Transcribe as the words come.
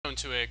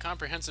welcome to a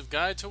comprehensive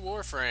guide to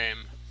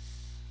Warframe.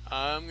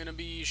 I'm going to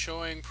be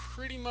showing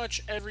pretty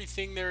much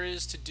everything there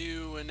is to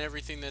do and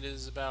everything that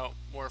is about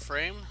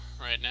Warframe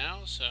right now,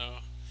 so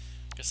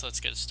I guess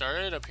let's get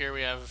started. Up here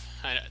we have,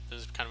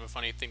 this is kind of a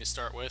funny thing to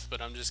start with, but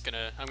I'm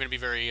gonna be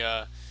very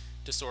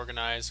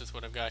disorganized with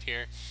what I've got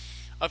here.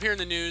 Up here in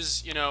the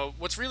news,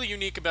 what's really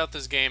unique about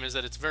this game is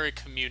that it's very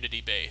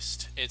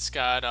community-based. It's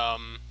got, a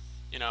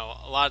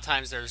lot of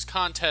times there's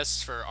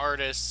contests for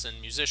artists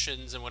and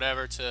musicians and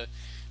whatever to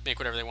make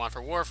whatever they want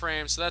for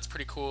Warframe, so that's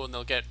pretty cool. And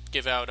they'll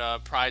give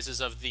out prizes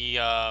of the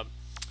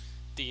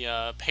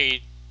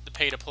paid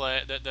paid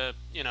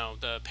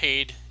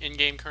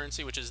in-game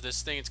currency, which is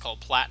this thing. It's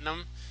called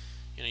platinum.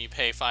 You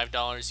pay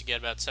 $5, you get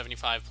about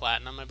 75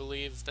 platinum, I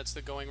believe that's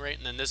the going rate.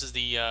 And then this is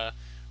the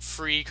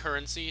free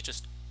currency,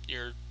 just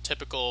your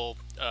typical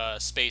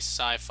space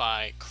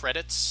sci-fi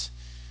credits.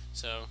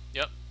 So,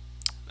 yep,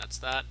 that's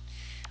that.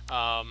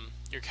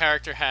 Your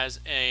character has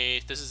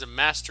this is a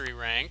mastery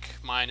rank.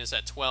 Mine is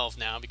at 12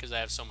 now because I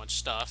have so much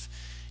stuff.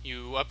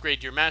 You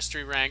upgrade your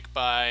mastery rank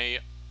by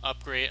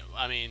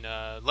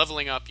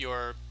leveling up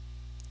your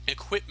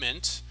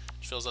equipment,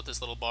 which fills up this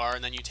little bar,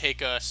 and then you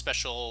take a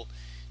special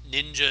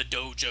ninja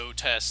dojo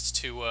test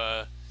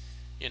to,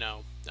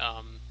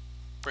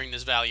 bring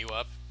this value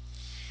up.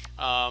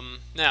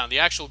 Now, the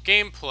actual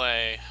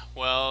gameplay,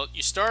 well,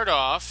 you start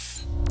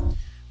off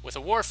with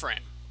a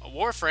Warframe. A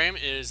Warframe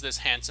is this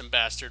handsome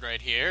bastard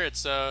right here.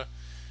 It's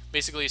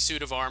basically a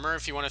suit of armor.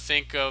 If you want to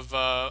think of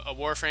a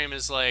Warframe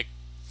as like,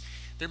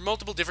 there are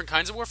multiple different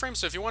kinds of Warframes,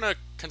 so if you want to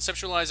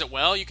conceptualize it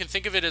well, you can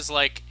think of it as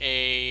like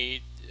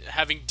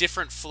having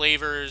different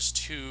flavors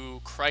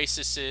to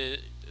Crisis,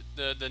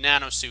 the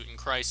nano suit in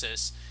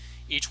Crisis.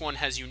 Each one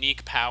has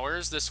unique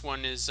powers. This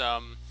one is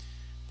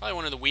probably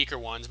one of the weaker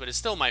ones, but it's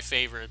still my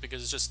favorite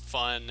because it's just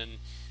fun, and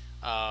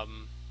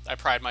I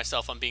pride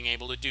myself on being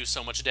able to do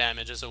so much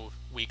damage as a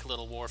weak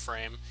little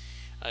Warframe.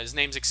 His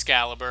name's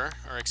Excalibur,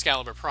 or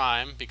Excalibur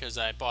Prime, because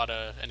I bought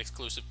an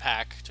exclusive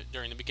pack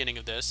during the beginning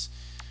of this.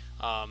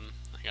 I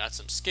got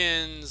some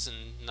skins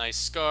and nice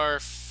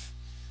scarf,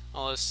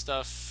 all this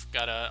stuff.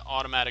 Got an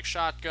automatic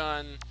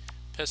shotgun,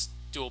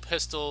 dual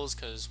pistols,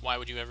 because why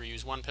would you ever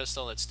use one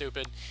pistol? That's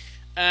stupid.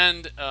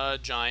 And a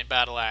giant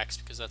battle axe,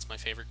 because that's my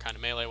favorite kind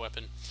of melee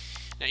weapon.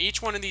 Now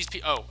each one of these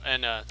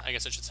I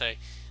guess I should say,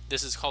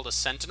 this is called a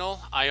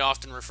Sentinel. I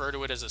often refer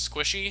to it as a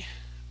squishy.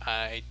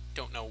 I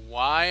don't know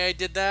why I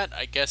did that.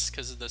 I guess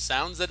because of the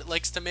sounds that it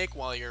likes to make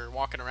while you're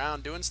walking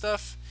around doing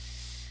stuff.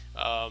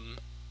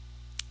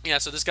 Yeah,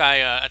 so this guy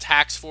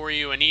attacks for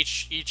you, and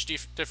each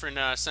different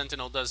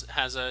Sentinel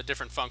has a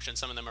different function.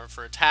 Some of them are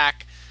for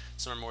attack,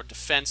 some are more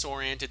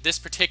defense-oriented. This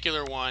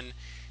particular one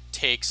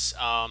takes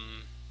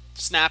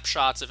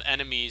snapshots of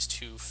enemies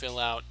to fill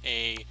out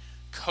a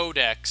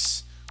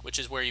codex, which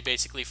is where you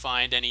basically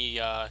find any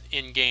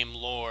in-game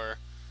lore,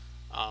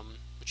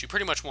 which you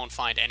pretty much won't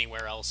find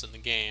anywhere else in the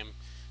game,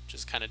 which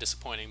is kind of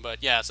disappointing.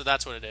 But yeah, so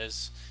that's what it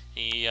is.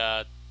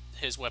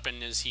 His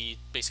weapon is he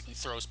basically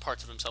throws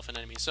parts of himself at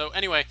enemies. So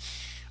anyway,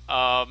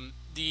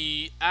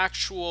 the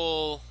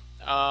actual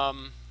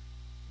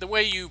the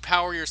way you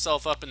power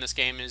yourself up in this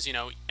game is,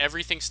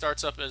 everything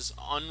starts up as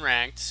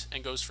unranked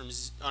and goes from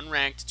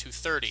unranked to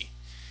 30.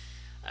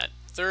 At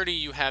 30,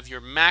 you have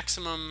your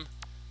maximum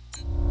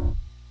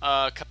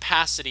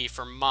capacity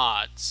for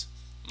mods.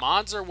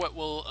 Mods are what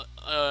will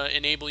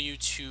enable you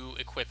to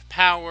equip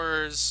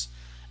powers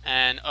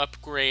and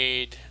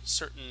upgrade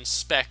certain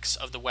specs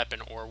of the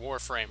weapon or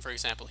Warframe. For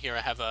example, here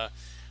I have a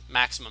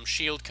maximum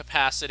shield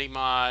capacity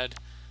mod,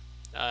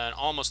 an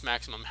almost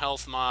maximum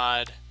health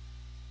mod,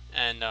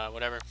 and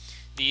whatever.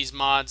 These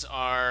mods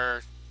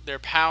are their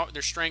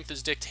strength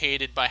is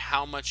dictated by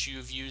how much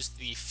you've used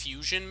the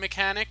fusion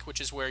mechanic,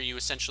 which is where you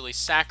essentially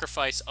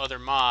sacrifice other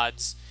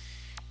mods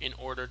in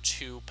order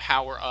to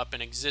power up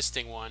an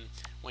existing one.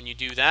 When you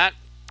do that,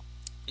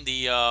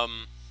 the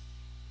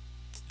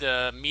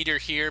meter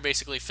here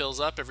basically fills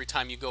up every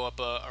time you go up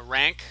a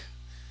rank,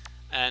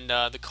 and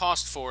the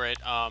cost for it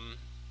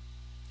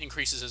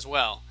increases as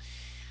well.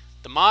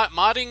 The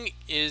modding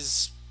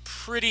is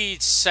pretty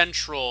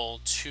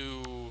central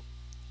to,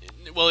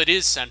 well, it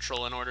is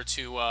central in order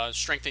to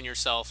strengthen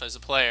yourself as a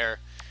player.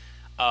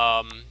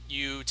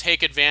 You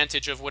take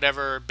advantage of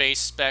whatever base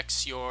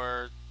specs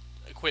your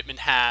equipment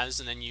has,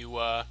 and then you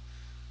up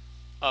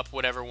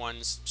whatever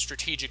ones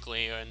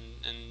strategically and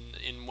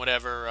in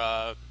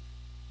whatever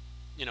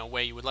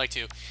way you would like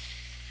to.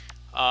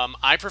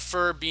 I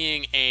prefer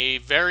being a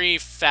very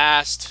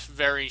fast,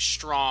 very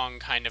strong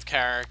kind of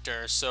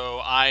character, so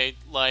I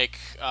like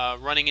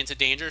running into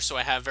danger, so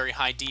I have very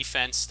high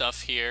defense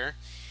stuff here.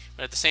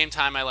 But at the same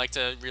time, I like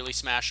to really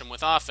smash them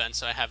with offense,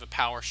 so I have a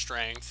power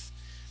strength,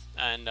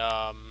 and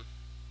I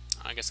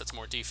guess that's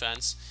more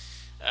defense.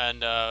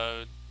 And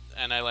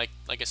I like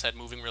I said,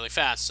 moving really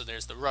fast, so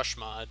there's the rush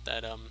mod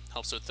that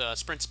helps with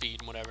sprint speed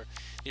and whatever.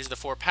 These are the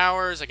 4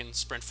 powers. I can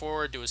sprint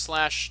forward, do a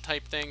slash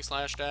type thing,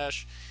 slash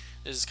dash.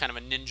 This is kind of a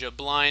ninja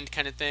blind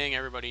kind of thing.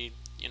 Everybody,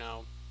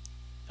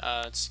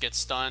 gets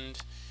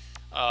stunned.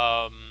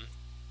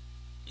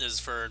 This is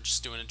for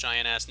just doing a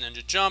giant-ass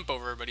ninja jump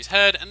over everybody's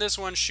head, and this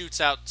one shoots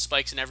out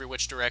spikes in every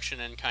which direction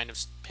and kind of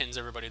pins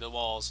everybody to the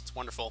walls. It's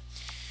wonderful.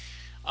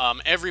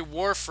 Every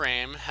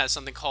Warframe has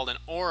something called an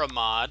aura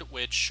mod,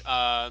 which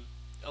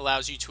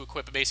allows you to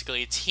equip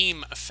basically a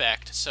team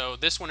effect. So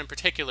this one in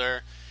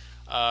particular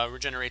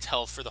regenerates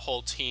health for the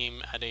whole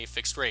team at a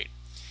fixed rate.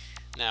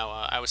 Now,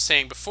 I was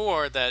saying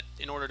before that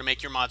in order to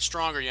make your mod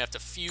stronger, you have to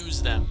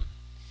fuse them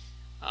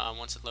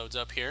once it loads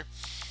up here.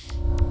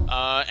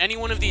 Any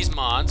one of these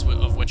mods,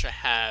 of which I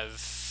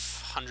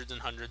have hundreds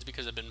and hundreds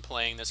because I've been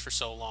playing this for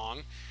so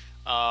long,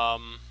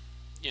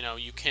 you know,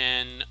 you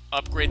can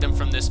upgrade them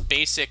from this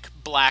basic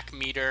black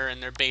meter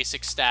and their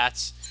basic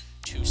stats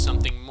to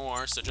something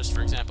more. So just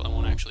for example, I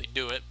won't actually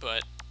do it,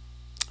 but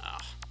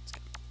it's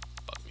gonna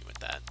bug me with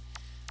that.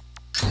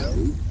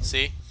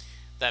 See?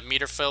 That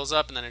meter fills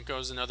up and then it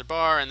goes another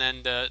bar, and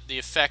then the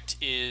effect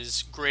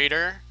is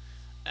greater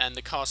and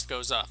the cost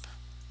goes up.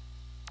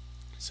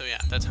 So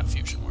yeah, that's how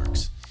fusion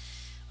works.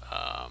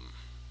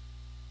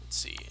 Let's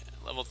see,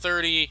 level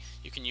 30,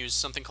 you can use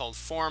something called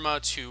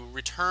Forma to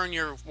return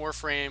your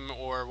Warframe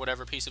or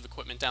whatever piece of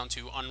equipment down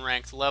to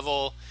unranked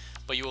level,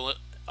 but you will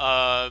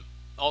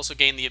also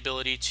gain the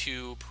ability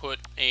to put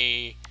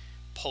a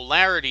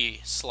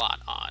polarity slot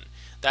on.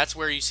 That's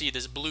where you see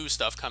this blue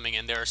stuff coming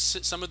in. There are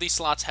some of these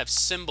slots have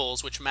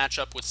symbols which match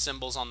up with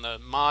symbols on the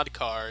mod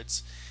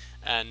cards,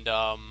 and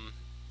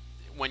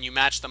when you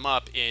match them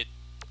up, it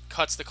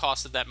cuts the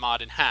cost of that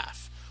mod in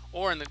half.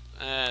 Or in the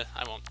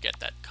I won't get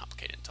that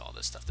complicated into all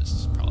this stuff. This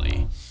is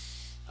probably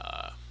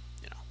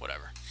you know,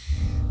 whatever.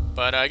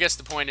 But I guess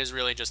the point is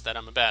really just that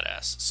I'm a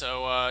badass.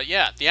 So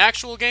yeah, the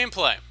actual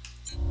gameplay.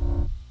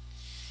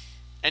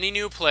 Any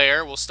new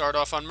player will start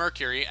off on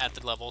Mercury at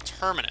the level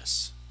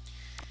Terminus.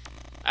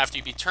 After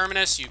you beat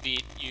Terminus,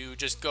 you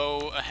just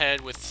go ahead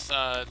with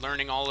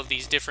learning all of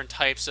these different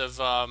types of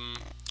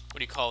what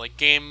do you call it,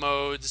 game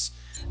modes,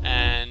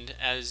 and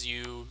as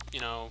you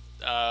know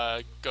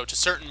go to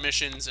certain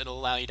missions, it'll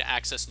allow you to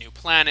access new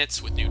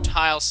planets with new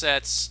tile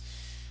sets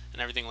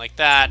and everything like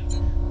that.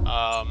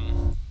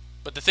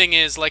 But the thing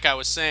is, like I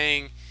was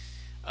saying,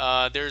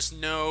 there's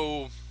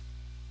not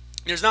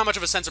much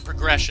of a sense of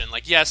progression.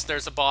 Like, yes,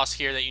 there's a boss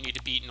here that you need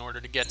to beat in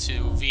order to get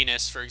to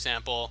Venus, for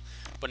example,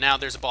 but now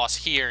there's a boss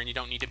here, and you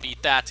don't need to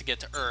beat that to get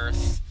to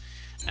Earth.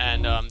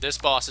 And this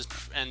boss is,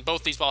 and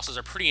both these bosses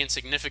are pretty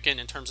insignificant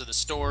in terms of the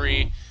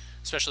story,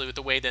 especially with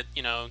the way that,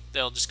 you know,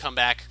 they'll just come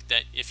back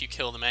that if you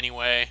kill them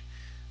anyway.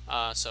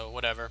 So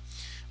whatever.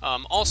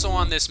 Also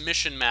on this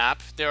mission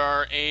map, there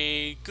are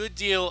a good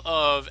deal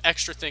of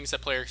extra things that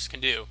players can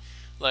do.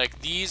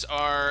 Like, these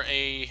are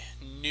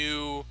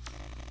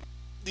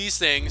these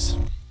things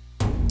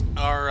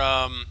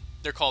are,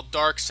 they're called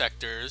dark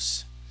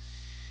sectors,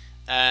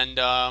 and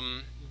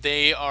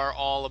they are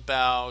all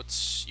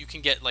about, you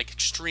can get like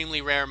extremely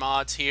rare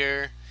mods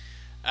here,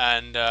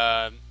 and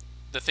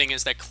the thing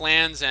is that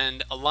clans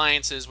and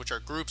alliances, which are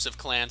groups of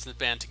clans that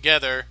band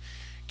together,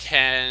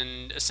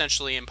 can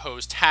essentially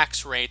impose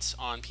tax rates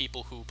on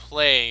people who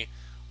play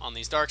on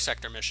these dark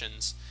sector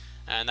missions,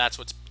 and that's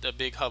what the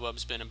big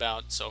hubbub's been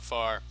about so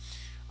far.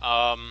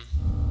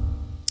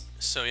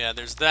 So yeah,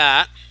 there's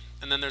that,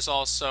 and then there's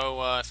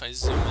also, if I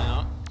zoom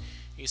out,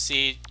 you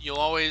see you'll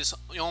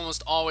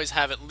almost always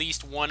have at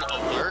least one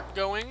alert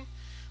going,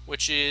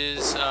 which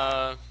is,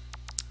 let's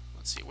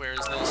see, where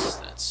is this?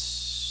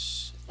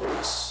 That's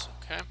this.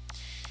 Okay.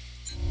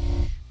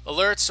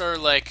 Alerts are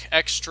like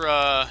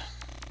extra,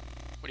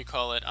 what do you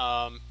call it?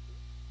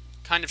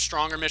 Kind of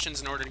stronger missions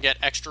in order to get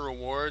extra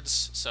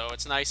rewards. So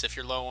it's nice if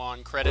you're low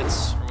on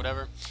credits or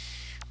whatever.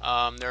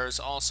 There's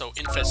also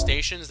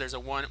infestations. There's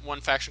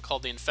one faction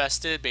called the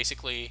Infested.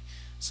 Basically,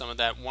 some of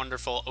that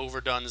wonderful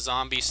overdone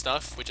zombie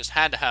stuff. We just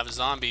had to have a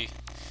zombie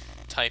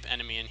type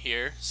enemy in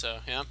here. So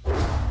yeah.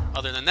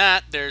 Other than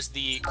that, there's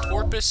the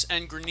Corpus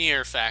and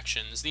Grenier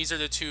factions. These are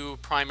the two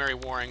primary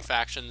warring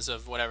factions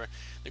of whatever.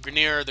 The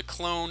Grenier are the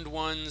cloned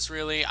ones,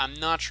 really. I'm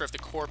not sure if the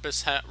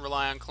Corpus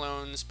rely on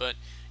clones, but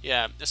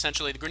yeah,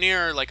 essentially the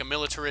Grenier are like a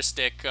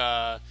militaristic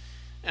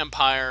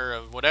empire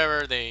of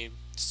whatever. They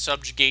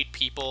subjugate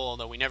people,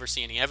 although we never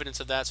see any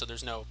evidence of that, so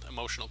there's no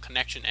emotional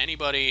connection to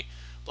anybody,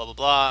 blah, blah,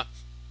 blah.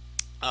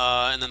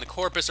 And then the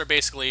Corpus are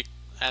basically,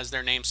 as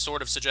their name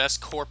sort of suggests,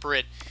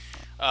 corporate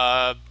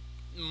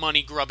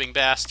money-grubbing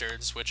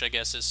bastards, which I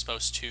guess is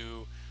supposed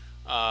to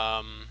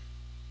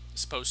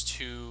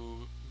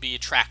be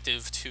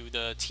attractive to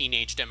the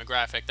teenage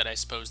demographic that I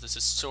suppose this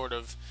is sort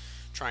of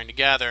trying to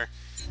gather.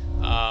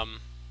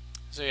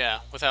 So yeah,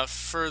 without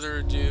further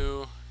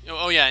ado,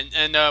 oh yeah,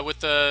 and with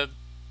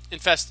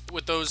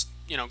those,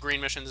 you know,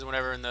 green missions and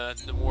whatever, and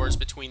the wars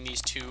between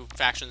these two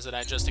factions that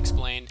I just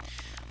explained,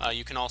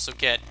 you can also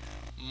get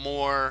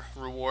more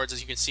rewards,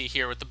 as you can see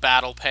here with the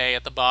battle pay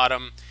at the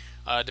bottom.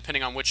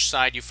 Depending on which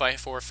side you fight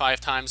for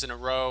 5 times in a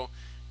row,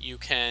 you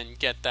can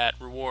get that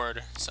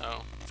reward.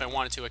 So if I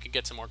wanted to, I could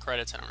get some more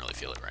credits. I don't really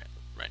feel it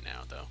right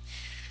now, though.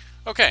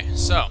 Okay,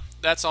 so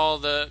that's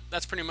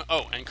pretty much.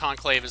 Oh, and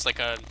Conclave is like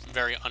a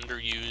very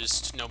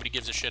underused, nobody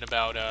gives a shit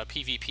about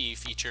PvP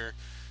feature.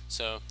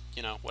 So,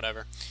 you know,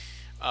 whatever.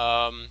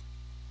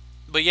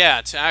 But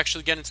yeah, to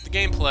actually get into the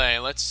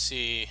gameplay, let's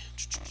see.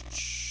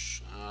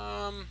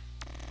 I'd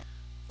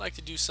like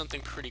to do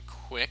something pretty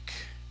quick.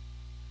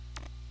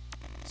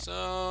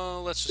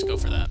 So let's just go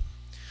for that.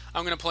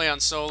 I'm going to play on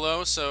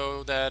solo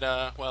so that,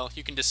 well,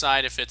 you can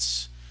decide if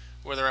it's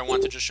whether I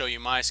want to just show you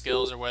my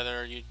skills or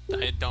whether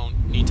I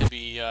don't need to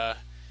be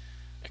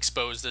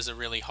exposed as a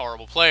really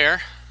horrible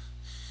player.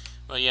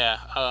 But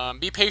yeah,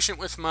 be patient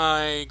with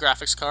my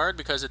graphics card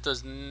because it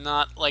does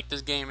not like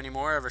this game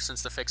anymore ever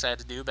since the fix I had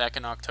to do back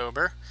in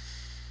October,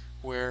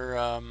 where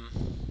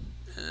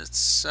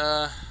it's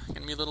going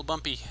to be a little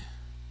bumpy.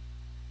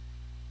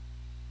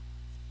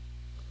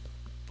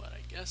 But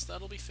I guess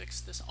that'll be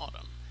fixed this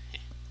autumn.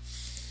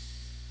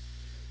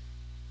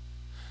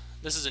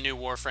 This is a new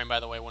Warframe, by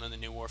the way, one of the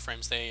new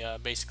Warframes they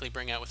basically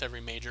bring out with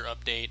every major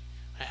update.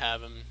 I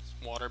have them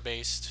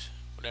water-based,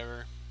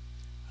 whatever.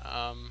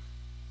 Yep.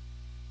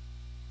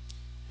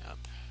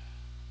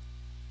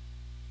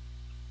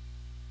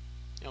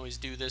 They always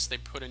do this. They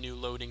put a new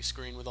loading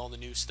screen with all the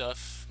new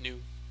stuff,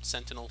 new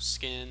Sentinel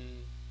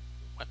skin,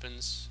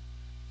 weapons,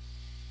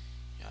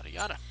 yada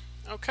yada.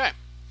 Okay,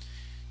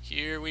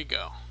 here we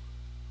go.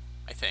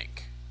 I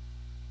think.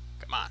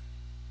 Come on.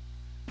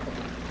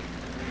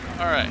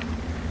 All right.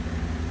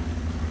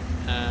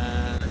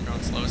 And I'm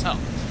going slow as hell.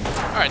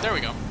 Alright, there we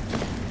go.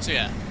 So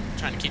yeah,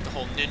 trying to keep the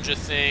whole ninja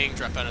thing,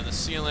 drop out of the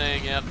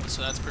ceiling, yep,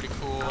 so that's pretty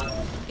cool.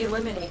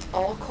 Eliminate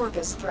all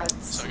Corpus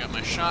threats. So I got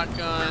my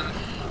shotgun,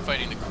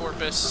 fighting the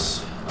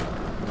Corpus.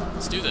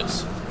 Let's do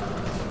this.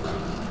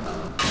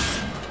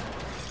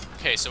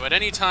 Okay, so at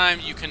any time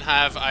you can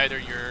have either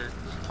your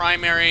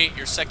primary,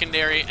 your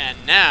secondary,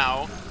 and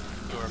now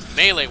your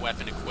melee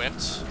weapon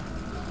equipped.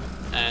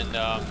 And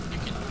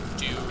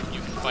you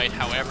can fight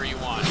however you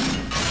want.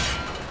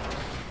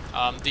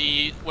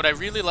 What I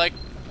really like,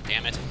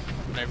 damn it,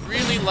 what I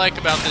really like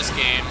about this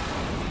game,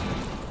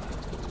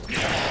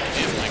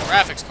 if my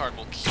graphics card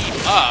will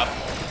keep up,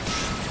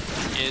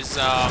 is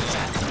the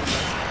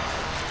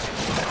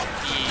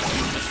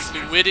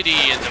fluidity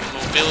and the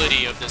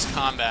mobility of this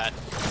combat.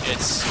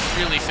 It's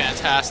really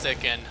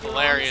fantastic and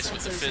hilarious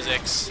with the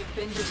physics.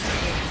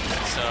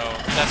 So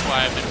that's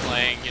why I've been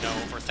playing, you know,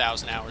 over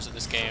 1,000 hours of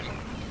this game.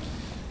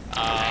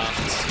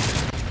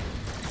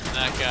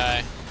 That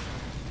guy.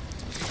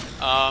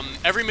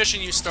 Every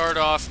mission you start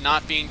off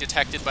not being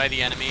detected by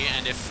the enemy,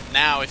 and if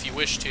you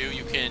wish to,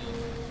 you can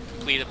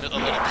complete a little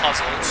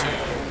puzzle to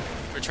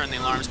return the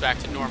alarms back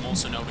to normal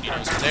so nobody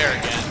knows you're there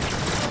again.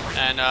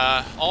 And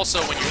also,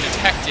 when you're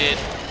detected,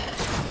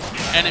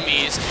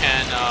 enemies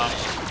can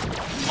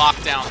lock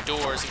down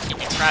doors and keep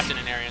you trapped in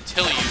an area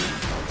until you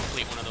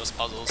complete one of those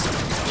puzzles.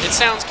 It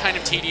sounds kind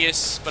of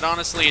tedious, but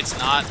honestly it's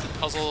not. The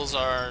puzzles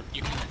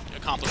you can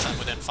accomplish them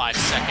within 5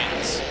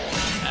 seconds.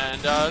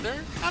 And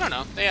they're, I don't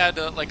know, they add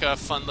like a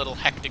fun little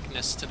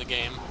hecticness to the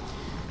game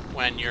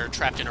when you're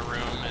trapped in a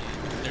room and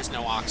there's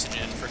no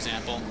oxygen, for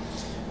example.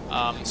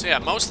 So yeah,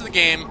 most of the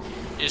game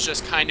is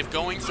just kind of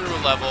going through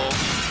a level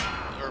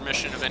or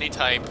mission of any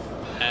type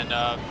and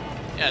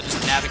yeah,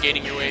 just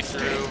navigating your way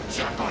through,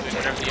 doing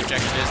whatever the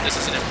objective is. This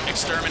is an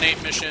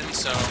exterminate mission,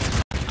 so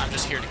I'm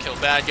just here to kill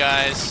bad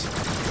guys.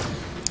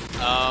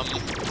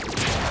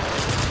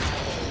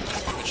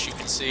 Which you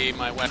can see,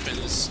 my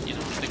weapons, you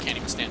know, they can't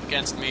even stand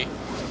against me.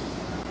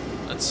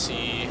 Let's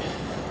see.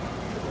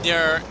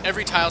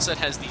 Every tile set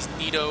has these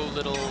neato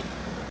little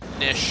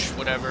niche,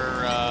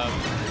 whatever,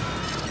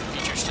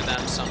 features to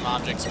them. Some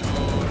objects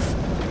move.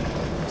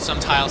 Some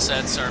tile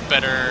sets are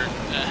better,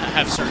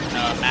 have certain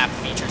map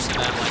features to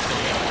them, like they'll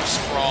be more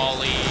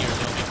sprawly or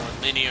they'll be more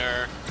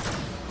linear.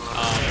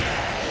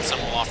 Some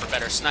will offer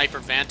better sniper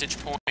vantage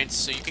points,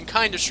 so you can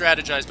kind of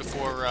strategize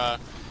before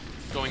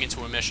going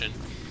into a mission.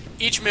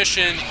 Each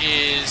mission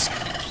is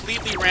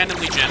completely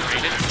randomly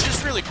generated, which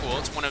is really cool.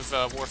 It's one of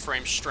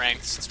Warframe's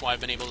strengths. That's why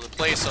I've been able to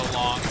play so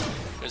long.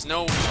 Because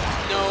no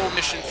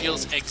mission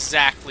feels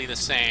exactly the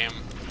same.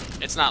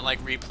 It's not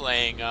like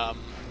replaying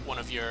one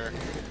of your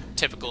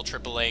typical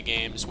AAA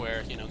games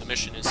where, you know, the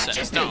mission is set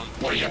in stone.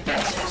 Yep,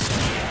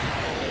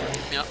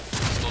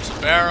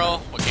 explosive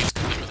barrel. What game's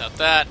complete without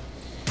that?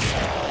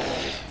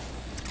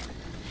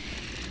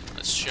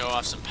 Let's show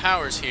off some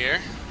powers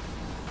here.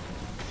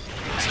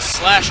 It's a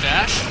slash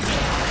dash.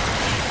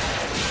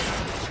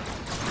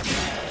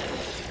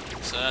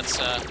 So that's,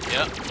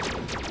 yep.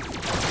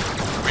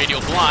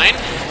 Radial blind.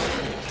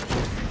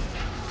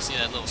 See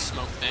that little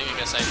smoke thing? I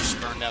guess I just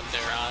burned out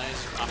their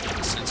eyes or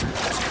optical sensor or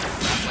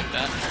something like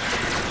that.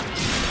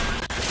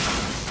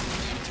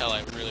 You can tell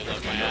I really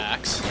love my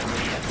axe.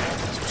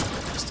 Switch to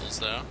pistols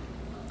though.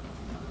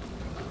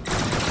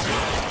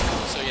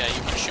 So yeah,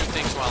 you can shoot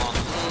things while on the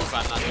move.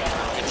 I'm not doing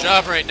a good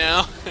job right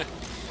now.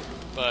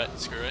 But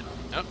screw it.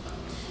 Nope.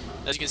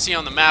 As you can see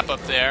on the map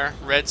up there,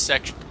 red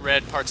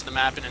parts of the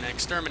map in an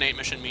exterminate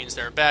mission means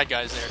there are bad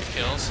guys there to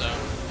kill, so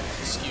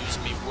excuse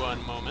me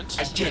one moment.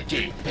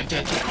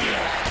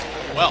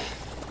 Well,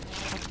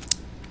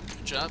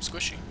 good job,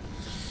 Squishy.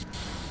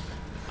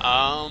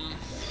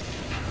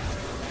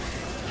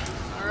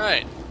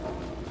 Alright.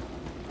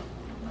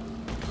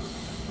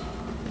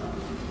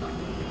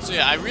 So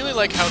yeah, I really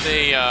like how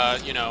they,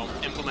 you know,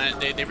 implement.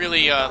 They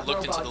really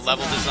looked into the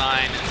level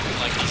design and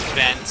like these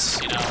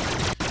vents. You know,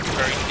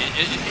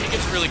 it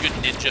gives a really good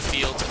ninja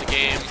feel to the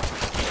game.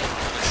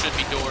 There should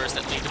be doors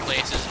that lead to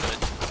places, but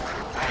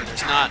where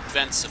there's not,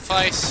 vents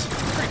suffice.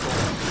 Pretty cool.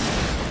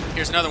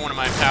 Here's another one of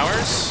my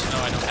powers.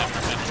 Oh, I don't have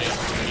enough energy.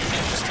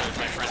 I'm used to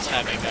my friends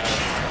having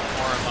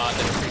more mod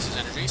that increases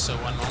energy. So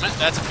one moment.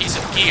 That's a piece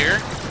of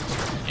gear.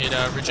 It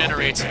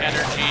regenerates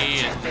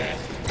energy and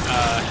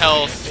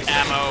health,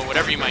 ammo,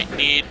 whatever you might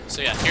need.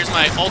 So yeah, here's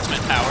my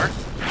ultimate power.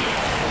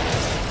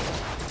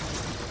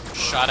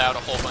 Shot out a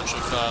whole bunch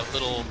of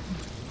little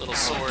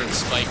sword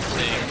spike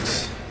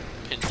things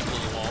pinned to the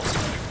little walls.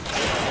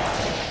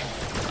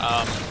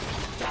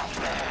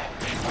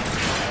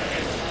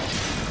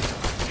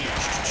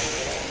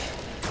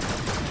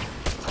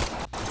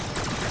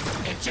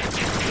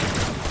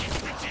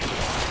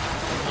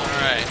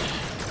 Alright.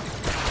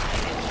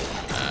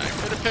 I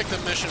could have picked a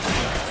mission with a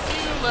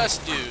few less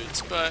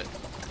dudes, but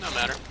no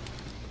matter.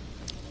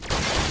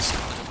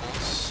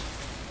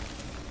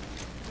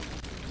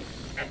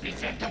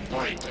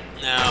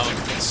 Now,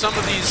 some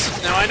of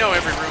these... Now, I know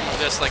every room of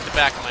this like the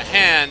back of my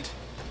hand,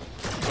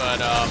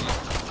 but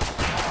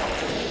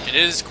it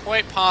is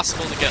quite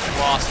possible to get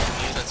lost in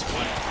these. That's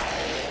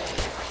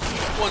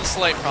one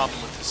slight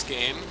problem with this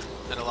game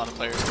that a lot of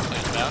players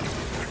complain about.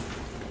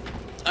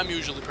 I'm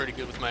usually pretty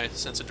good with my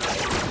sense of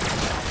direction.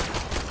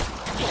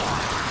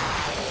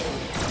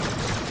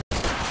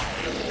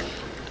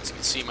 As you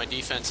can see, my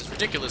defense is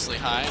ridiculously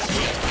high.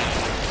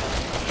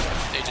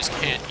 They just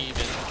can't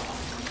even.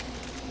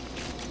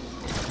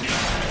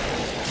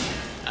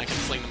 I can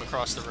fling them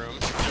across the room.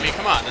 I mean,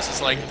 come on, this is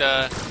like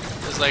a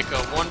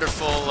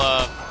wonderful.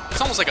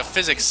 It's almost like a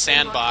physics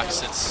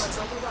sandbox. It's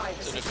so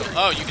difficult.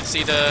 Oh, you can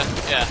see the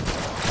yeah.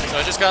 So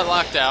I just got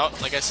locked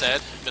out. Like I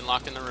said, I've been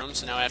locked in the room,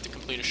 so now I have to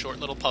complete a short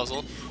little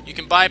puzzle. You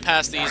can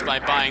bypass these by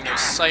buying those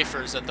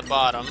ciphers at the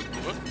bottom.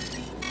 Whoop.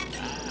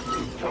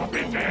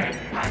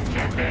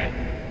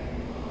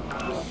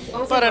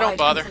 But I don't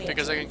bother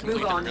because I can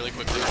complete them really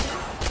quickly.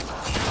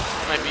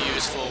 It might be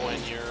useful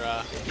when you're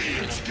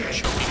you know,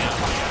 choking out.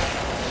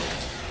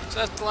 So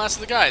that's the last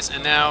of the guys.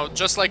 And now,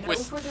 just like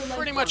with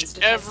pretty much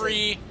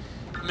every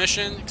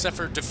mission, except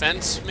for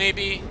defense,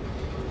 maybe,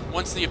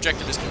 once the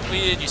objective is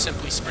completed, you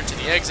simply sprint to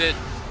the exit.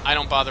 I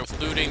don't bother with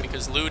looting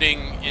because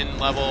looting in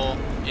level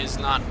is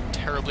not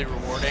terribly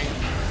rewarding.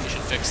 You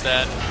should fix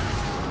that.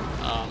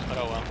 But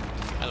oh well.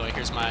 By the way,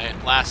 here's my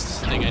last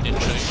thing I didn't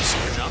show you, the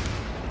super jump.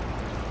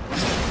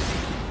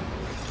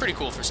 Pretty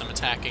cool for some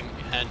attacking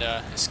and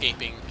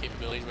escaping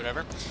capabilities,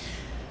 whatever.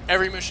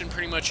 Every mission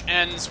pretty much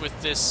ends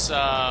with this,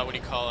 what do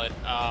you call it?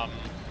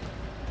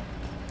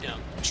 You know,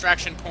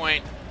 extraction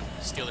point,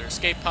 steal their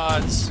escape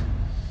pods,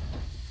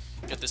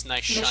 get this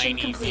nice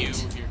shiny view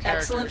of your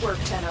character. Excellent work,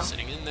 Tenno.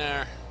 Sitting in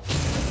there.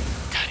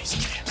 God, he's a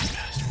fancy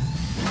bastard.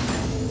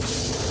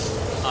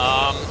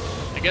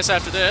 I guess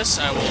after this,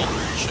 I will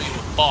show you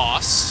the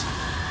boss.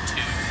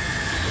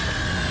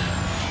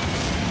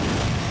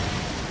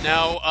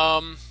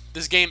 Now,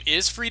 this game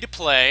is free to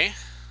play.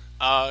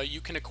 You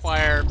can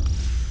acquire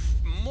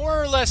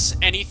more or less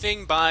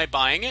anything by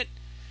buying it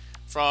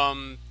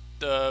from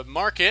the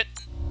market.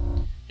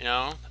 You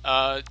know,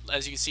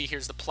 as you can see,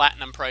 here's the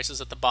platinum prices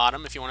at the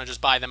bottom if you want to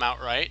just buy them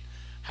outright.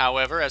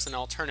 However, as an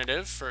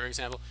alternative, for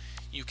example,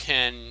 you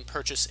can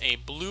purchase a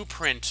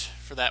blueprint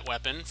for that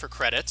weapon for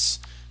credits.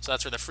 So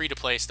that's where the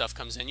free-to-play stuff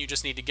comes in. You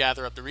just need to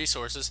gather up the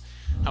resources.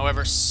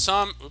 However,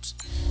 some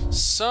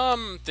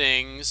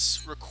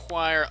things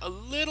require a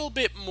little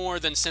bit more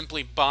than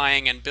simply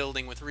buying and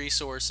building with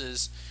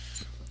resources.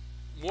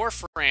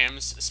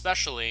 Warframes,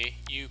 especially,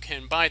 you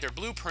can buy their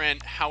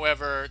blueprint.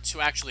 However,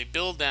 to actually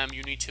build them,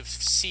 you need to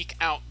seek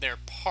out their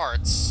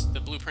parts, the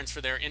blueprints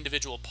for their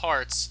individual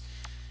parts,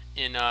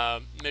 in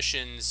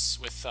missions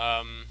with,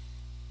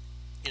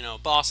 you know,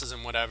 bosses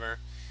and whatever.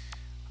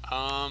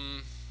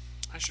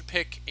 I should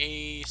pick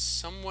a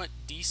somewhat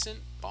decent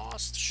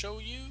boss to show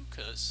you,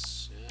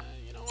 because,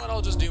 you know what,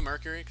 I'll just do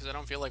Mercury, because I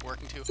don't feel like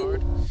working too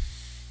hard.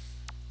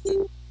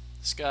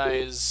 This guy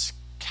is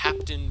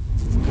Captain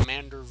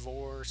Commander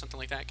Vor, or something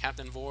like that,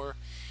 Captain Vor.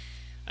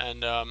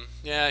 And,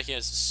 yeah, he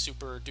has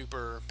super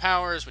duper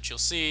powers, which you'll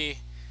see,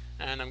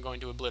 and I'm going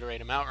to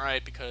obliterate him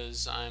outright,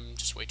 because I'm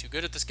just way too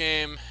good at this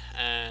game,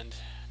 and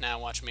now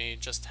watch me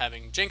just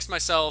having jinxed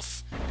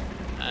myself,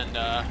 and,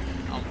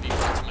 I'll be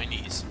brought to my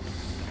knees.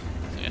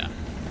 Yeah,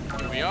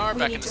 here we are,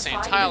 back in the same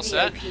tile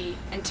set.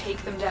 And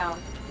take them down.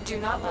 Do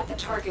not let the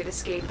target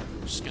escape.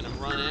 Just gonna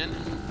run in,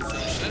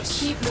 finish this.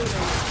 Keep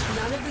moving.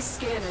 None of the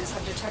scanners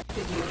have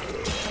detected you.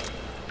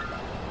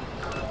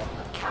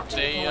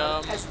 Captain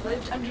Vor has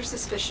lived under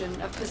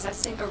suspicion of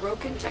possessing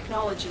Orokin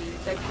technology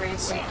that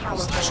grants him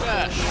powerful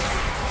abilities.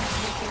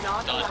 We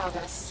cannot allow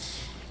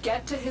this.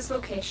 Get to his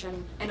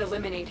location and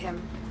eliminate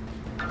him.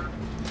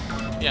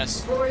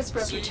 Yes, Vor's so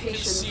you can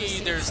reputation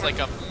see there's like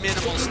a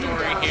minimal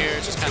story here.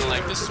 It's just kind of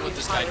like, this is what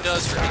this guy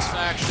does for his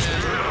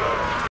faction.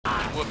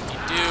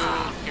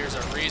 Whoop-de-doo. Here's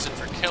our reason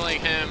for killing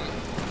him.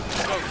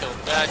 Go kill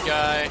the bad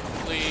guy,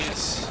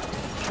 please.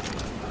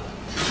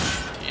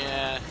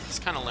 It's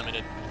kind of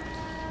limited.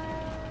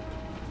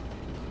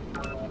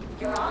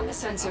 You're on the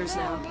sensors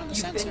now.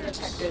 You've been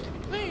detected.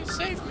 Please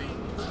save me.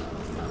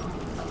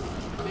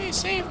 Please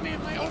save me,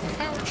 my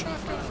overpowered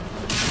shotgun.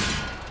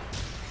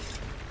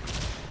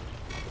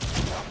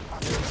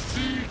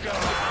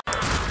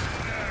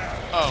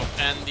 Oh,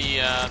 and the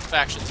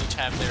factions each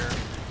have their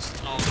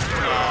own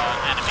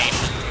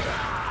animation.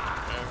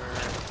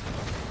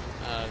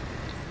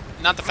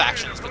 Not the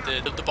factions, but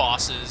the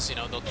bosses. You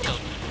know, they'll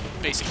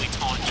basically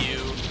taunt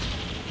you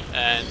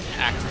and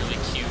act really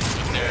cute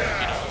with their,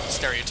 you know,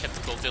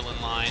 stereotypical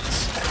villain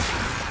lines.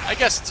 I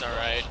guess it's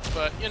alright,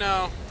 but, you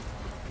know,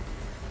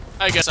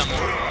 I guess I'm more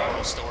of a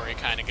moral story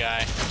kind of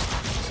guy,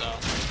 so.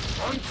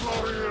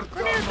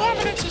 Grenade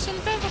dominance is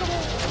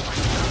inevitable!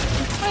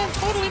 I am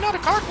totally not a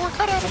cardboard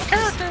cutout of a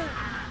character!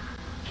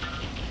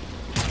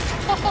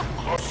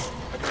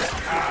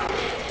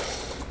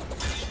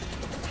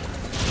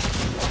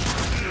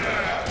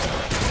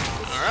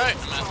 Alright,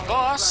 I'm at the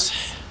boss.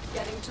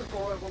 Getting to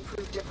Boar will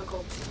prove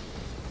difficult.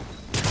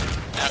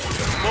 Now,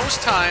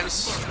 most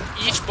times,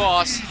 each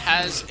boss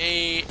has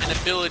an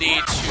ability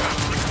to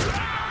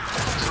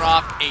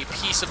drop a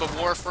piece of a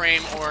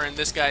Warframe, or in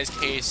this guy's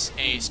case,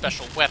 a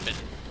special weapon.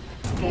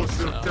 So,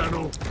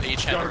 they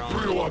each have their own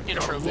little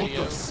intro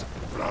video.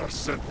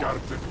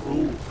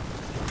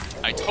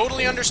 I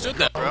totally understood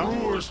that,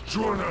 bro.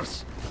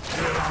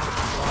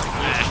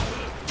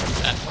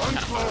 That kind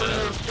of fucked it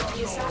up.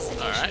 The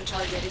assassination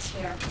target is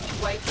here.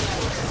 Wipe it out.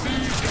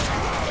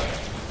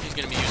 He's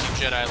gonna be using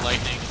Jedi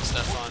Lightning and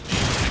stuff on me. I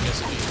guess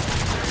it'll be...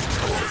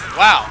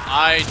 Wow!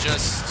 I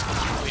just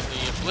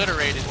completely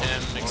obliterated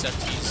him, except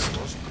he's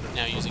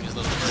now using his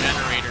little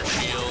generator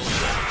shield.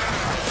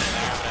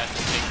 That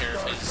to take care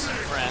of his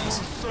friends.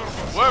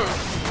 Whoa!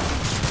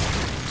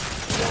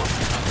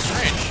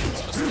 Strange. He's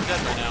supposed to be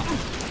dead by now.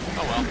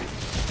 Oh well.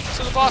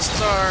 So the bosses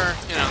are,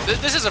 you know,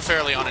 this is a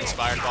fairly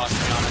uninspired boss, to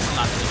be honest. I'm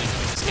not really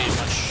doing this game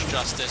much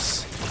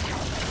justice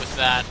with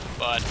that,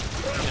 but,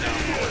 you know,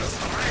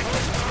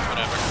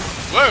 whatever.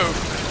 Whoa!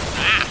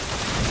 Ah!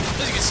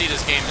 As you can see,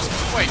 this game is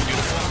quite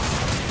beautiful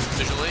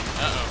visually.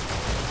 Uh-oh.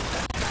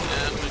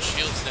 And the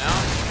shield's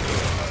down.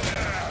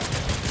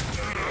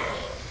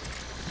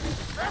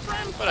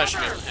 But I should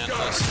be able to handle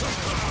this.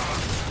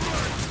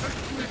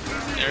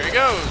 There he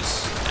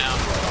goes! Down.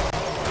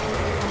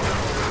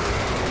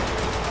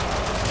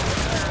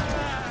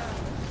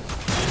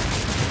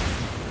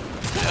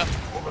 Yep.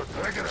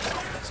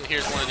 So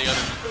here's one of the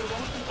other,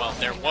 well,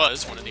 there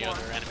was one of the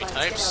other enemy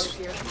types,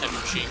 heavy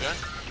machine gun.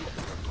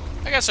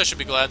 I guess I should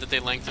be glad that they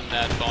lengthened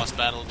that boss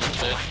battle a little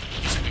bit. It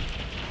used to be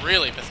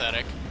really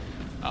pathetic.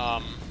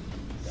 But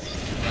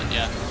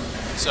yeah.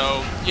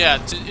 So, yeah,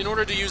 in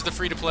order to use the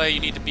free-to-play, you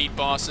need to beat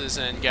bosses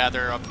and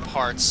gather up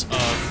parts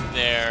of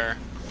the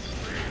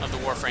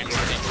Warframes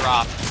that they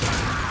drop.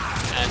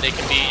 And they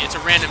can be, it's a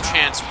random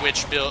chance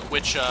which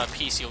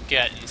piece you'll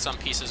get, and some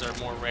pieces are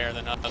more rare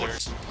than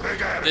others.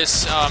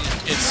 This,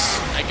 it's,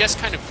 I guess,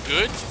 kind of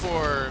good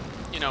for,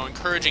 you know,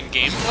 encouraging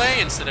gameplay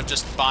instead of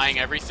just buying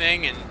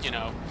everything and, you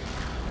know,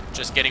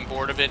 just getting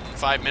bored of it in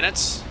 5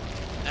 minutes.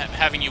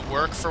 Having you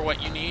work for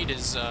what you need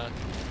is,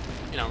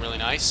 you know, really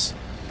nice.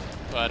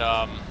 But,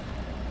 I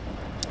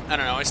don't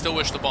know, I still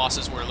wish the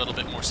bosses were a little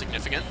bit more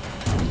significant.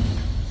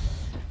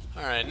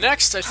 Alright,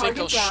 next I think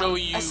I'll show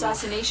you...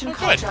 Assassination oh, good.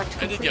 contract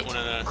I did get one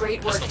of the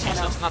Great work, pistol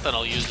pieces. Not that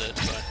I'll use it,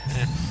 but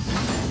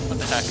what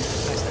the heck.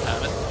 Nice to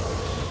have it.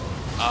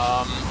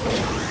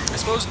 I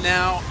suppose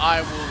now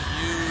I will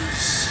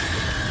use...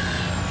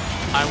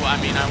 I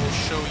will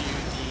show you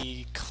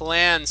the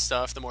clan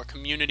stuff, the more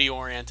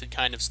community-oriented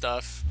kind of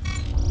stuff.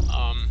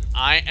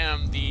 I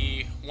am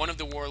one of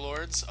the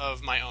warlords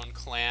of my own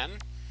clan.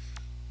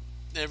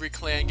 Every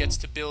clan gets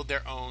to build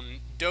their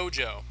own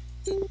dojo.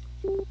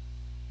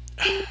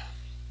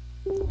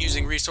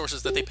 Using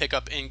resources that they pick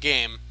up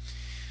in-game.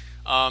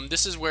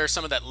 This is where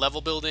some of that level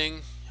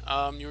building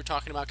you were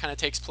talking about kind of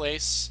takes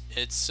place.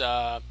 It's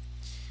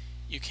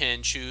you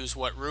can choose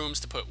what rooms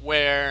to put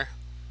where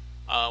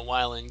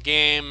while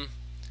in-game.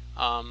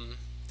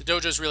 The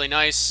dojo is really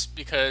nice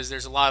because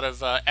there's a lot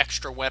of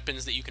extra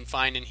weapons that you can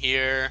find in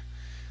here.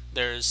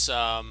 There's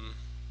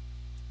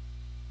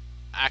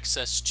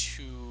access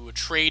to a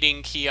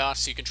trading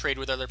kiosk, so you can trade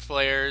with other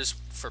players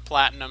for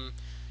platinum.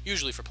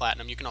 Usually for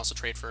platinum. You can also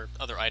trade for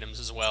other items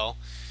as well.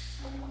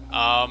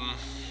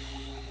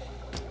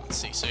 Let's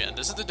see. So yeah,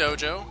 this is the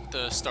dojo,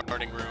 the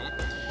starting room.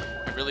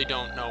 I really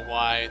don't know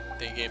why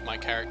they gave my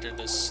character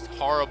this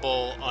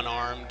horrible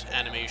unarmed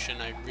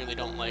animation. I really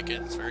don't like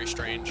it. It's very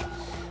strange.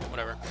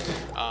 Whatever.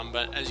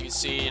 But as you can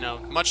see, you know,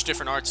 much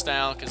different art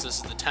style because this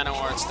is the Tenno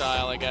art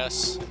style, I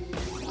guess.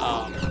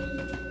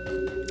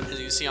 As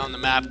you can see on the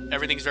map,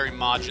 everything's very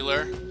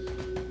modular.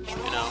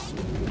 You know,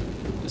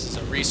 this is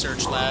a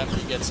research lab where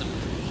you get some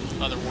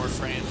other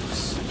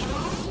Warframes.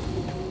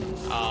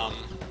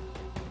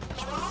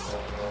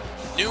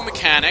 New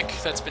mechanic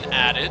that's been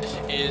added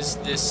is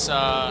this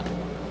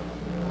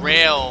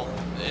rail.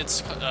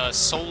 It's a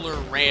solar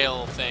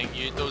rail thing.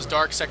 Those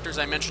dark sectors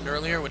I mentioned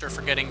earlier, which are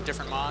for getting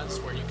different mods,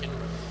 where you can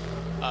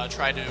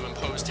try to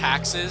impose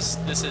taxes.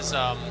 This is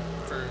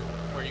for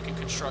where you can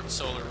construct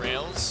solar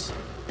rails,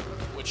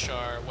 which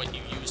are what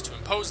you use to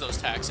impose those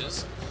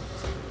taxes.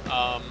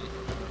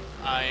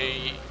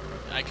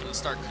 I can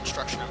start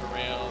construction of a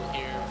rail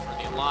here for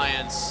the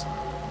Alliance.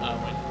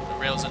 When the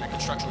rail's under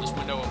construction, this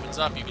window opens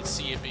up, you can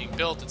see it being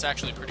built. It's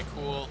actually pretty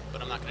cool,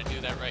 but I'm not going to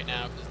do that right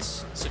now because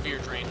it's severe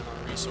drain on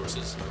our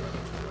resources.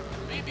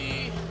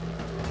 Maybe,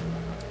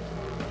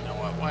 you know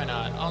what, why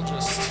not? I'll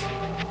just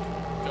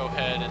go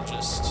ahead and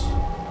just...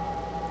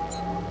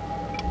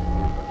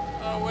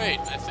 Oh wait,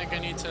 I think I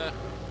need to...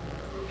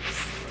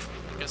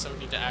 I guess I would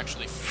need to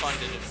actually fund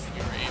it if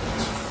we were able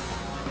to.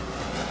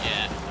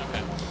 Yeah,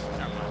 okay.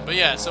 Never mind. But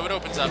yeah, so it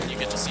opens up and you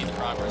get to see the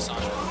progress on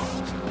it.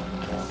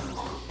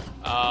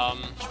 What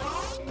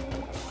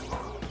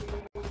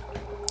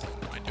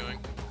am I doing?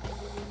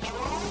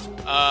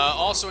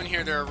 Also in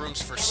here there are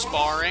rooms for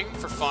sparring,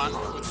 for fun,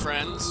 with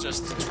friends,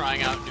 just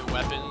trying out new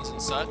weapons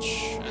and such.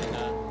 And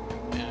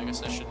yeah, I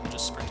guess I shouldn't have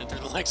just sprinted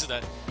through the legs of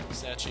that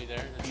statue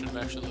there. I should have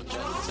actually looked at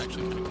it. It's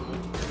actually kind of cool.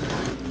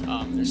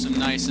 There's some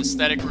nice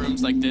aesthetic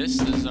rooms like this.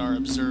 This is our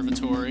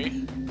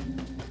observatory.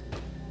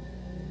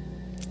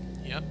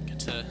 Yep, get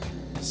to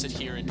sit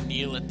here and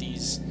kneel at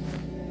these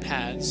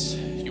pads.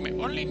 You may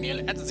only kneel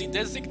at the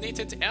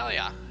designated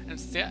area and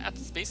stare at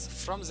space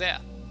from there.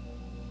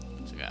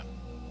 So yeah,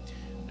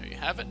 there you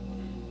have it.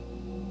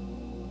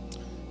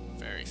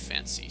 Very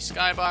fancy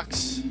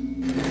skybox.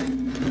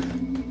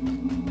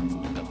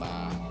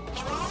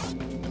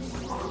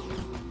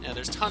 Yeah,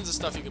 there's tons of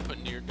stuff you can put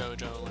into your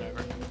dojo and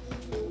whatever.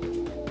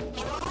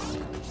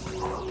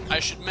 I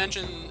should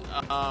mention,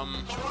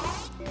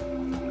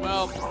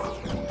 well,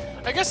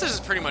 I guess this is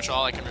pretty much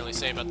all I can really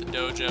say about the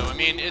dojo. I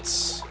mean,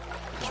 it's...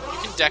 You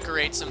can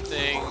decorate some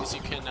things,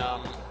 you can,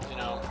 you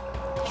know...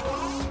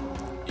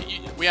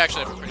 We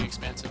actually have a pretty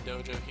expansive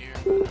dojo here.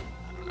 I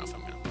don't know if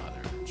I'm gonna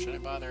bother. Should I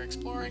bother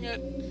exploring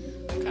it?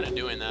 I'm kind of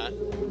doing that.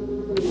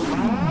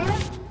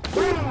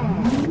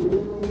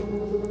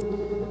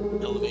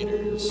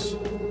 Elevators.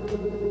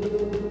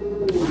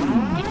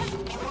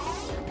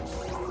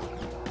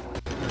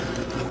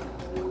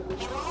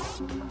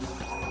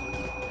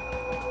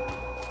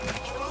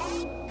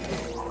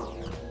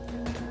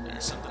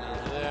 There's something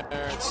over there.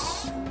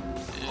 It's...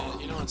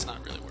 you know, it's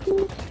not really worth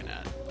looking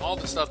at. All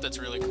the stuff that's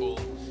really cool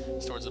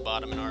is towards the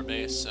bottom in our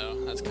base, so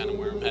that's kind of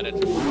where I'm headed.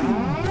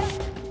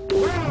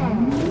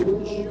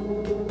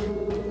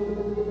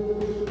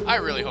 I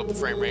really hope the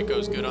frame rate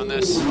goes good on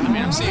this. I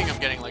mean, I'm seeing I'm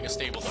getting like a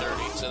stable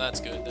 30, so that's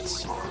good.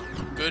 That's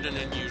good and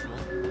unusual.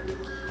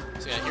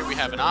 So yeah, here we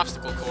have an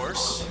obstacle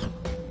course.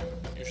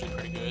 Usually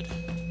pretty good.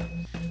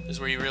 This is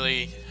where you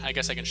really, I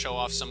guess I can show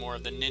off some more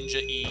of the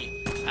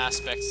ninja-y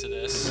aspects to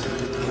this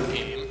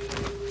game.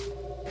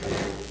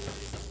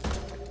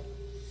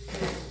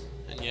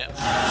 And yeah,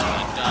 just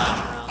gonna dodge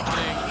around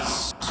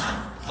things,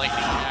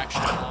 lightning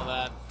reaction and all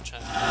that, which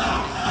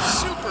I'm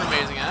super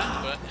amazing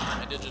at, but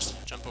I did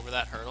just jump over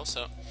that hurdle,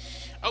 so...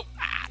 Oh,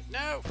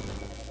 no!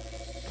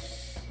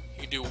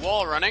 You can do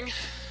wall running,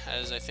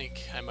 as I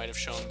think I might have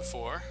shown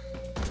before.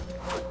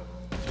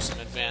 Do some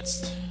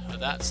advanced of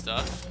that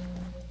stuff.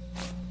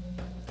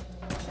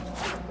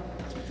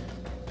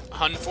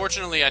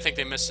 Unfortunately, I think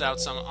they missed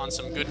out on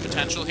some good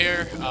potential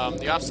here.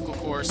 The obstacle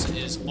course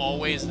is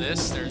always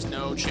this. There's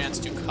no chance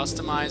to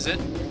customize it.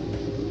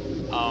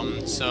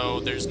 So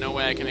there's no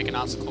way I can make an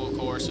obstacle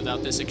course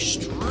without this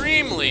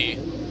extremely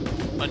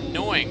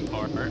annoying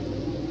part.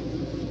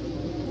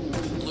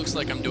 Looks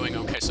like I'm doing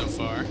okay so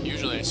far.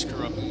 Usually I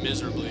screw up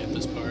miserably at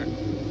this part.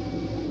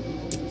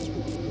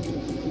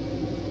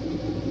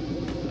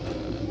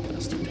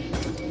 Bastard.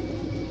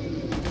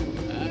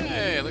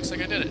 Hey, looks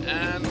like I did it.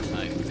 And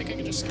I think I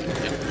can just... Yep,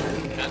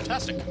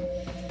 fantastic. So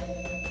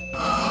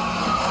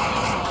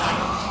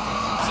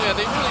yeah,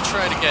 they really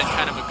try to get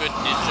kind of a good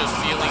ninja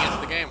feeling into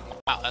the game.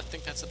 Wow, I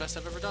think that's the best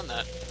I've ever done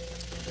that.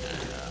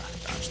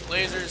 And dodge the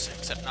lasers,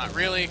 except not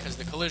really, because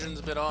the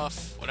collision's a bit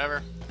off.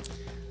 Whatever.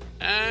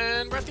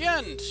 And we're at the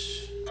end.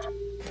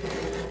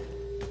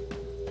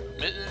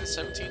 Minute and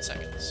 17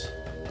 seconds.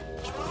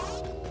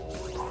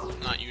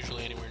 Not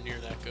usually anywhere near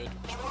that good.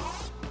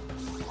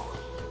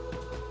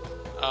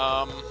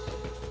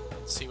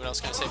 Let's see, what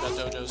else can I say about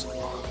dojos?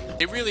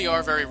 They really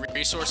are very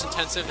resource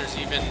intensive. There's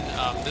even,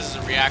 this is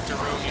a reactor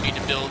room. You need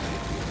to build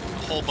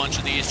a whole bunch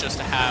of these just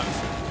to have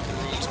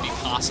rooms be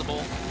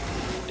possible.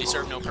 They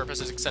serve no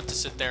purposes except to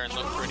sit there and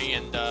look pretty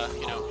and,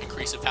 you know,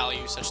 increase a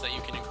value such that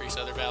you can increase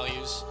other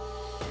values.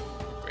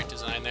 Great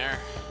design there.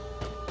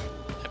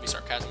 Heavy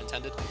sarcasm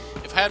intended.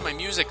 If I had my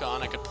music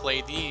on, I could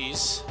play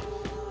these.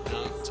 You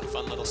know, some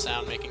fun little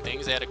sound-making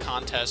things. They had a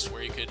contest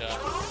where you could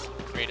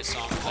create a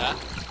song with that.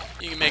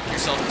 You can make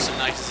yourself some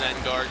nice Zen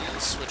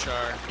gardens, which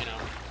are, you know,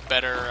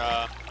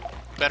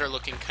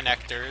 better-looking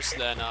connectors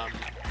than,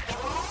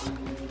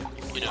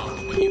 you know,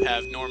 what you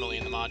have normally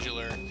in the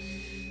modular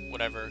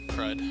whatever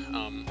crud.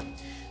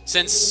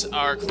 Since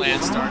our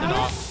clan started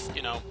off,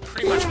 you know,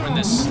 pretty much when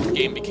this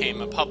game became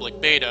a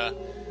public beta,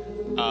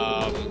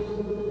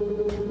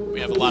 we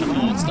have a lot of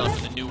old stuff,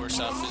 and the newer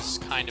stuff is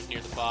kind of near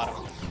the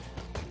bottom.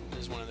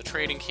 This is one of the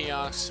trading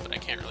kiosks, but I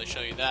can't really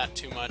show you that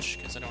too much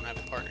because I don't have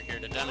a partner here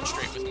to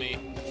demonstrate with me.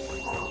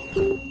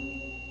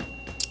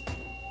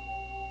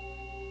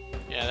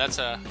 Yeah, that's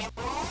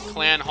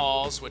clan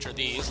halls, which are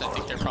these. I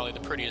think they're probably the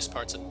prettiest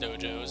parts of the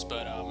dojos,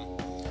 but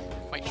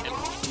quite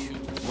empty too.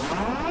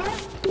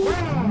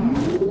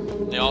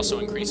 They also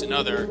increase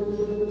another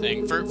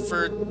thing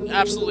for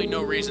absolutely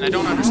no reason. I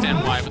don't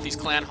understand why, but these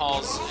clan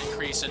halls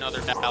increase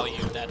another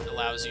value that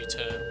allows you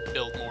to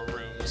build more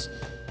rooms.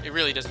 It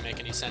really doesn't make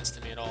any sense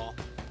to me at all,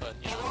 but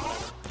you know,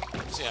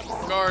 whatever. So yeah,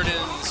 more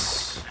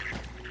gardens.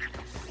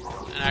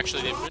 And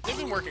actually, they've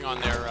been working on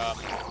their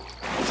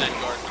Zen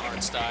garden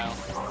art style.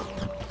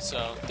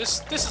 So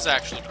this is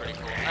actually pretty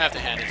cool. I have to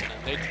hand it to them.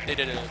 They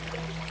did a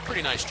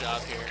pretty nice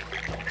job here.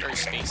 Very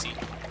spacey.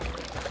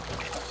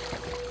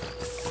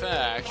 In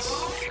fact, I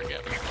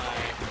forget what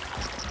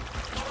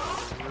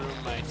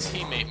room my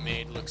teammate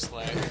made looks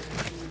like.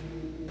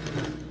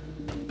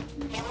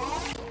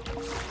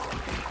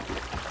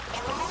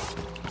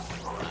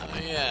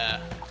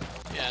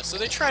 Yeah, so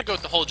they try to go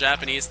with the whole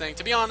Japanese thing.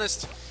 To be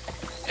honest,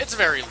 it's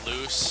very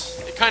loose.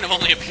 It kind of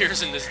only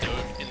appears in the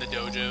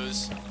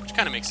dojos, which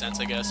kind of makes sense,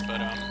 I guess. But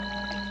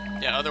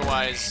yeah,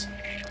 otherwise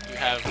you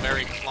have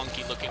very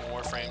clunky-looking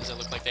Warframes that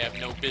look like they have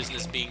no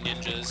business being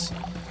ninjas.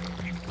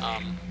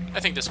 I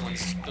think this one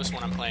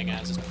I'm playing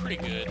as is pretty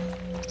good.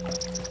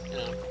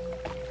 Yeah.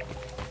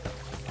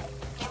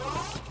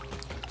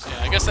 So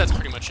yeah, I guess that's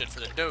pretty much it for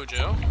the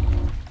dojo.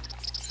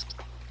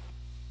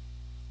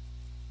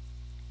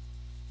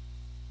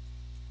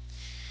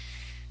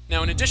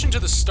 Now, in addition to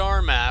the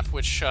star map,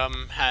 which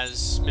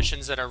has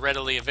missions that are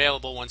readily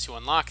available once you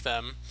unlock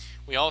them,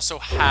 we also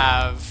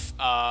have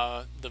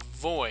the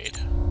Void,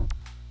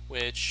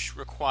 which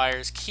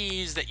requires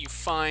keys that you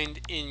find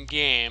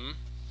in-game,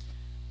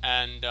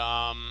 and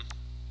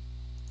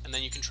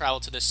then you can travel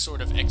to this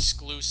sort of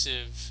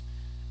exclusive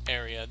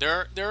area.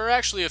 There are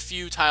actually a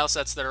few tile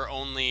sets that are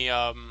only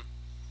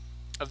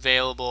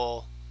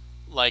available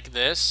like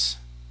this.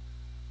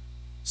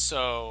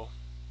 So,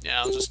 yeah,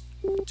 I'll just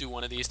do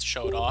one of these to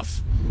show it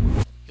off.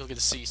 You'll get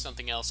to see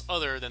something else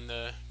other than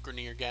the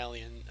Grineer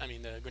Galleon,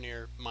 the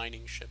Grineer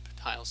mining ship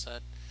tile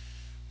set,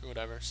 or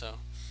whatever, so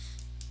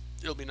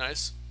it'll be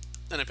nice.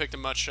 And I picked a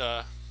much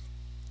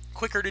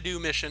quicker to do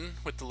mission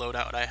with the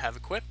loadout I have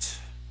equipped.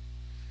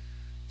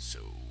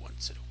 So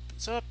once it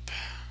opens up,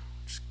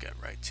 just get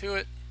right to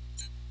it.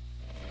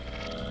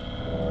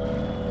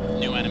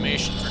 New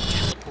animation for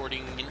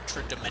teleporting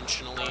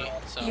intradimensionally.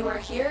 So you are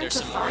here there's to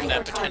some more of find that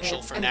your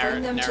potential target for and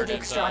bring them to the narrative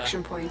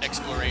extraction point.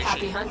 exploration.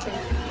 Happy hunting.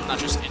 Not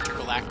just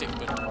intergalactic,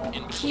 but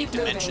in between Keep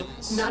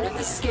dimensions. moving. None of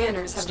the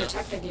scanners have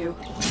detected you. You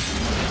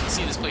can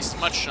see this place is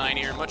much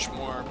shinier, much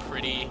more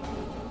pretty.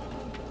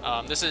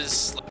 This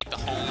is like the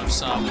home of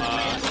some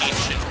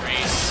ancient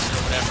race or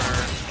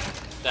whatever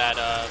that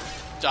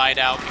died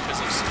out because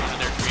of one of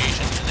their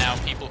creations, and now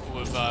people who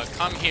have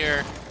come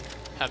here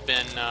have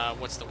been,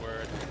 what's the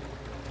word?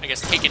 I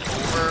guess taken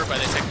over by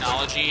the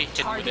technology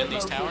hidden within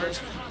these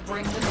towers.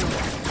 Bring them in.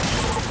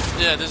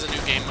 Yeah, there's a new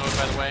game mode,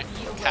 by the way.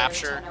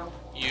 Capture.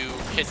 You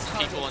hit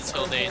people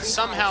until they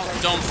somehow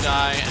don't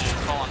die and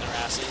fall on their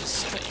asses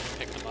so that you can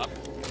pick them up.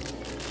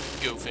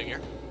 Go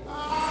figure.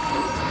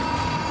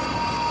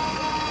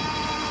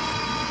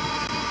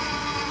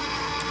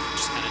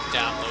 Just kind of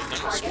download them.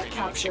 Target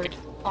captured.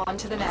 On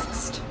to the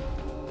next.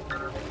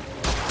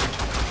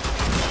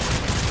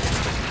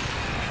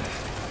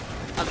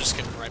 I'm just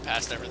skipping right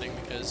past everything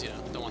because, you know,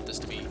 don't want this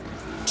to be too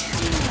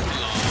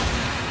long.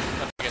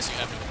 But I guess you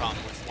have no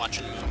problem with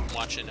watching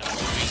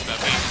movies about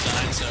game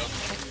design, so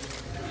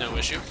no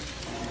issue.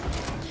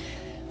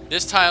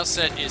 This tile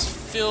set is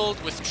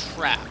filled with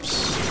traps.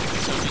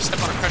 So if you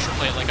step on a pressure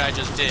plate like I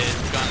just did,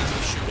 guns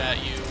will shoot at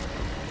you.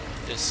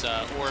 This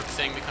orb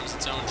thing becomes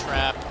its own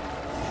trap.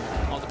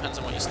 All depends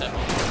on what you step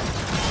on.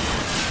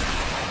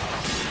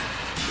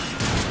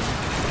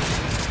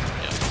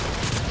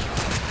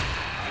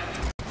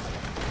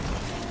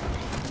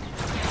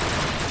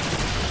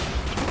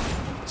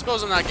 I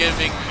suppose I'm not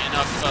giving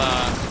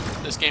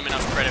enough this game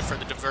enough credit for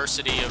the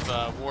diversity of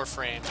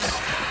Warframes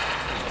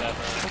or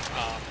whatever,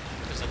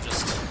 because I'm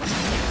just,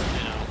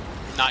 you know,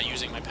 not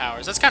using my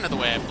powers. That's kind of the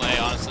way I play,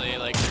 honestly.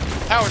 Like,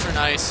 powers are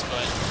nice,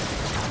 but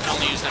I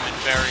only use them in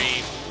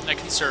I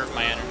conserve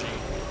my energy.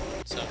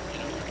 So, you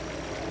know.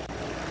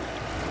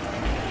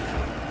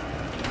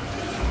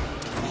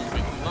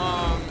 Moving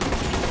along.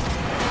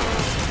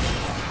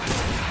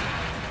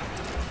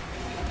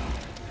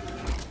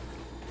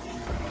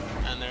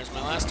 There's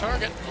my last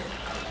target.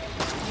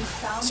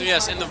 So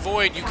yes, in the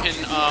Void you can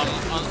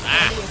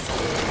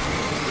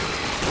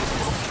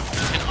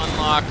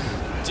unlock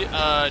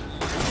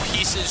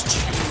pieces to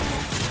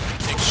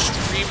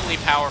extremely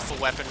powerful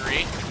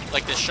weaponry.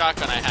 Like this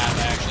shotgun I have,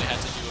 I actually had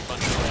to do a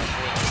bunch of Void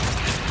missions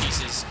to get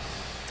pieces.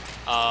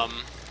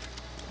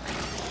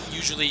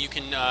 Usually you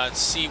can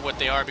see what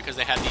they are because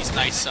they have these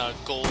nice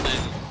golden,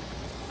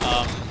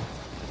 I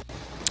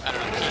don't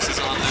know, pieces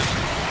on them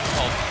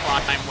called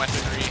prime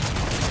weaponry.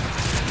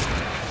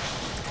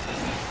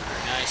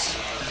 Nice.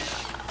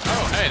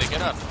 Oh, hey, they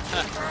get up.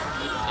 Not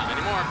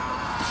anymore.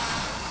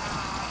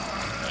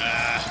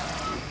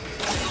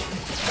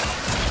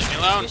 Leave me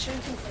alone. Mission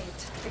complete.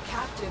 The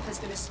captive has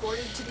been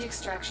escorted to the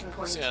extraction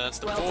point. So yeah, that's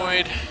the Well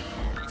void. done.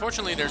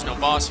 Unfortunately, there's no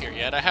boss here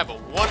yet. I have a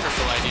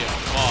wonderful idea for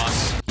the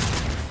boss,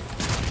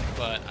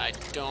 but I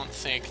don't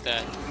think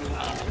that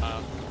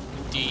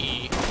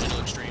DE, Digital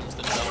Extremes,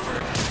 the developer,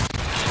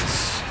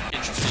 is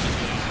interested in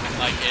doing anything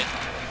like it.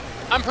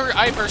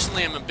 I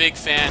personally am a big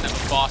fan of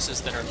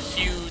bosses that are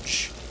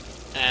huge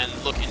and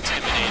look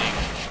intimidating.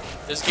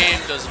 This game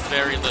does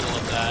very little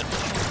of that.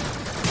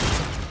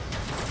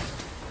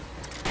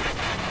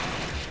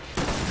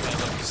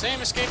 Same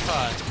escape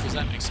pods, because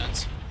that makes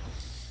sense.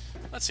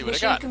 Let's see what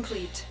Mission I got.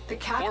 complete. The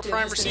captive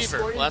Warframe has been receiver.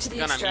 escorted Well, that's to the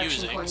the gun I'm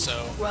extraction using, point.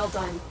 so Well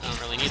done. I don't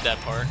really need that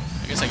part.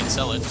 I guess I can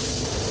sell it.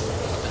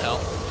 What the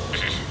hell?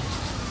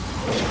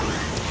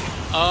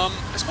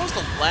 I suppose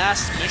the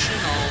last mission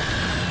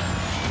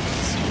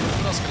let's see,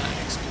 what else can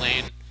I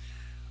explain?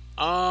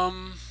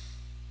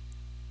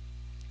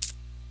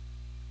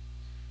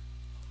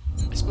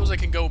 I suppose I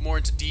can go more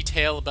into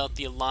detail about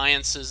the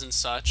alliances and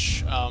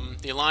such.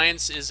 The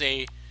alliance is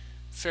a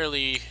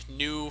fairly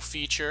new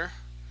feature.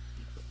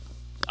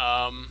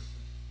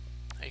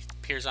 It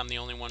appears I'm the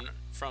only one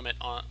from it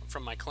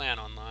from my clan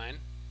online.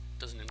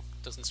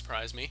 Doesn't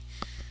surprise me.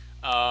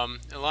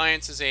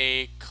 Alliance is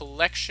a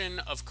collection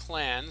of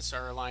clans.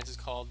 Our alliance is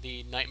called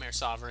the Nightmare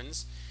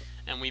Sovereigns,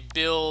 and we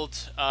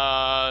build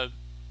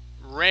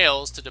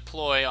rails to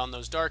deploy on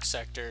those dark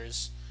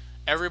sectors.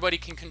 Everybody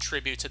can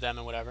contribute to them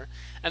and whatever.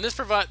 And this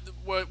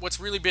what's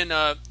really been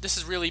this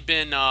has really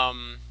been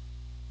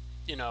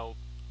you know,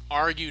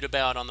 argued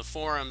about on the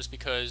forums,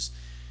 because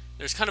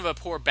there's kind of a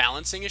poor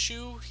balancing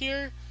issue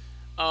here.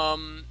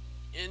 Less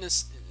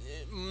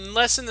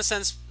in the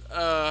sense,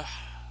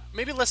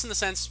 maybe less in the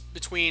sense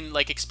between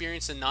like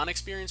experienced and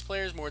non-experienced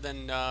players, more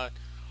than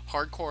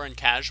hardcore and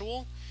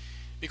casual.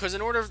 Because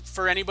in order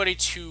for anybody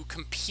to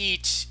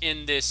compete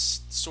in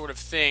this sort of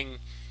thing,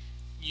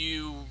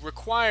 you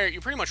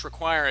pretty much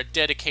require a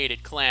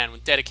dedicated clan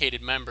with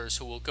dedicated members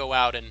who will go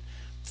out and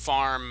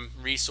farm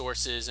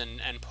resources and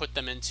put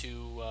them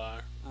into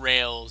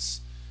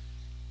rails,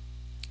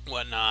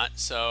 whatnot.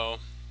 So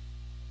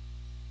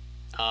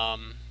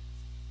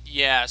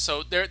yeah,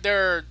 so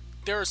there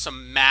are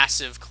some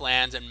massive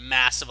clans and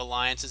massive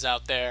alliances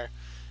out there,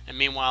 and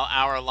meanwhile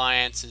our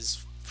alliance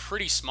is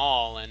pretty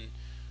small and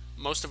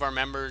most of our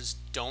members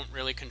don't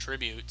really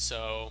contribute,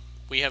 so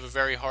we have a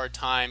very hard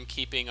time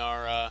keeping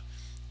our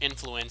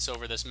influence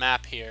over this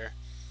map here.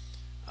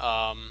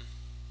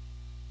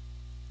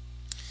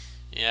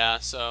 Yeah,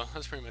 so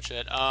that's pretty much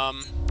it.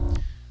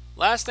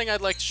 Last thing I'd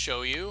like to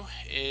show you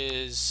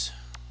is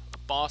a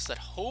boss that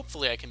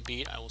hopefully I can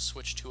beat. I will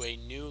switch to a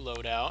new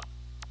loadout.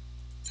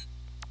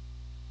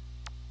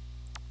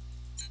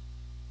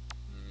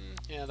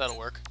 Yeah, that'll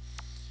work.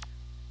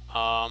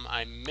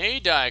 I may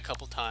die a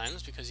couple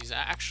times because he's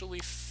actually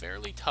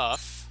fairly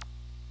tough.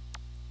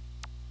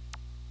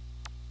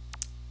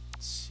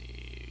 Let's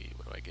see,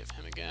 what do I give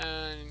him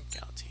again?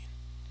 Galatine.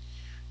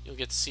 You'll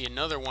get to see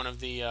another one of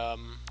the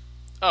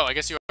oh, I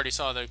guess you already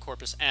saw the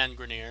Corpus and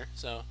Grenier,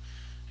 so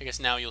I guess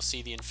now you'll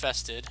see the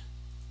Infested.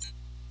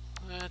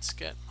 Let's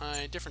get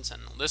my different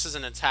Sentinel. This is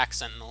an attack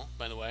Sentinel,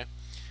 by the way.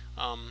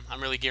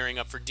 I'm really gearing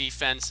up for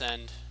defense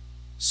and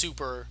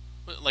super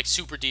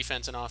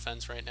defense and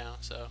offense right now,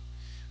 so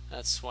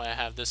that's why I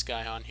have this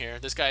guy on here.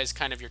 This guy is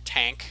kind of your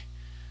tank,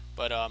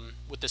 but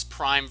with this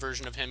Prime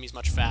version of him, he's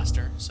much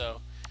faster.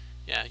 So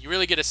yeah, you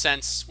really get a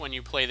sense when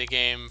you play the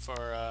game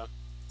for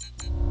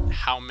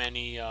how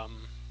many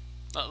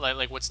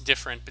like what's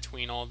different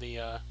between all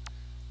the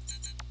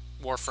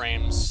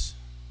Warframes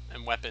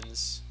and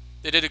weapons.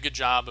 They did a good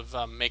job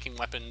of making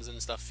weapons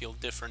and stuff feel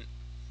different.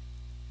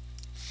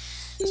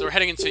 So we're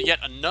heading into yet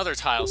another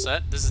tile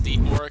set. This is the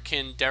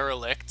Orokin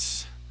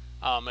Derelict.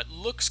 It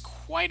looks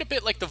quite a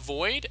bit like the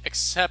Void,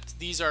 except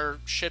these are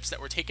ships that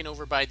were taken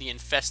over by the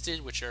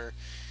Infested, which are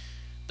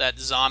that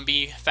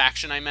zombie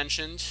faction I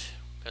mentioned,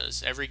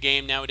 because every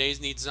game nowadays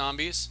needs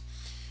zombies.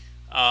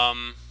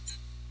 Kind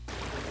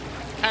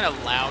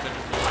of loud and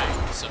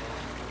annoying, so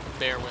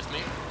bear with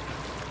me.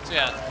 So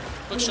yeah,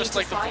 looks just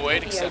like the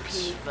Void, except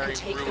very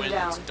ruined,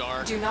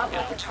 dark. Do not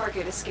let the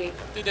target escape.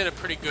 They did a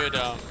pretty good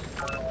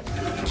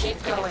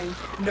Keep going.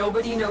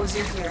 Nobody knows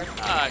you're here.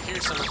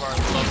 Here's some of our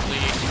lovely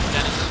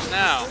denizens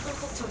now. It's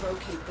difficult to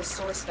locate the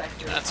source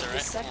vector That's of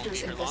alright, the sector's won't be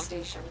here long.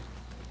 infestation,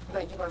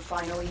 but you are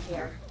finally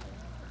here.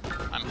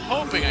 I'm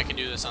hoping I can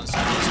do this on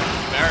stage so I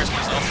can embarrass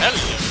myself.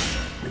 Hello!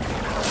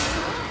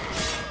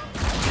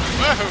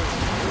 Woohoo!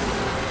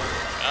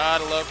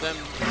 Gotta love them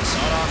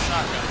sawed-off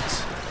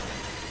shotguns.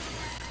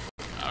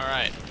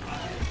 Alright.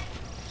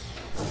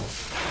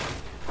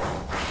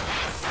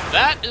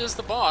 That is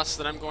the boss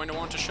that I'm going to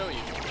want to show you.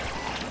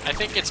 I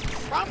think it's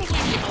probably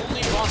the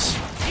only boss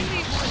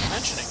really worth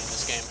mentioning in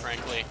this game,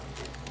 frankly.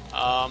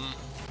 Oh,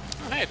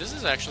 hey, this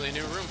is actually a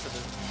new room for the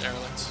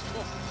derelicts.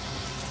 Cool.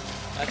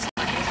 That's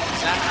not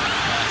exactly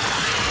that.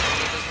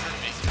 It doesn't hurt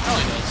me. It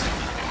probably does.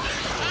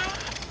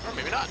 Or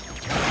maybe not.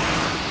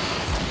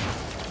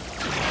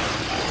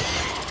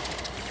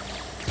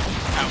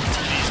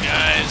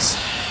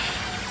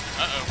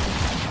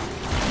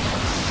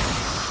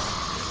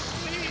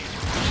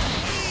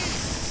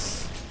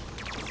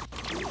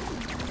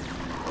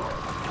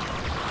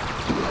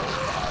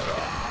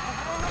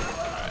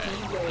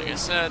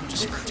 said,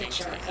 just rotate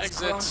to the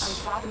exits.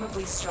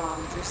 Unfathomably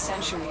strong through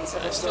centuries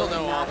of I still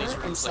know all these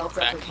matter and rules like the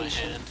back of my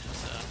self-replication. hand,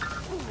 so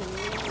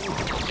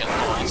don't get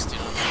lost, you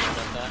know,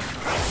 about that.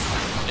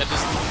 Yeah,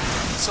 this,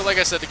 so like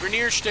I said, the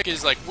Grenier shtick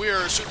is like,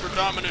 we're a super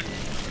dominant,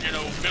 you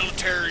know,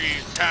 military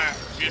time,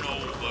 you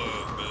know,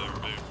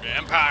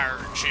 empire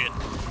and shit.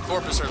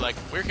 Corpus are like,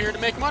 we're here to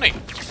make money.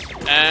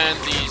 And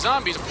the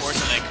zombies, of course,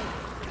 are like,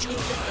 join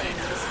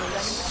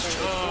us,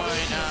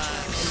 join us.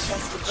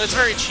 But it's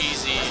very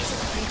cheesy,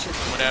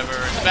 whatever,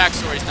 and the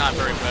backstory's not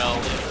very well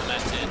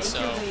implemented,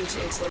 so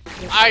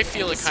I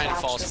feel it kind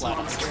of falls flat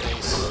on its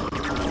face.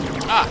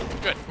 Ah,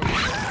 good.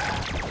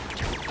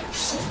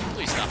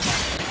 Please stop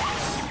following me.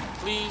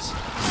 Please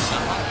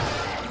stop following me.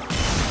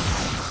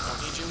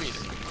 Don't need you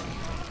either.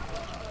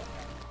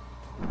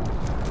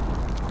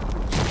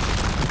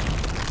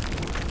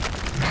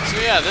 So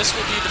yeah, this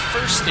will be the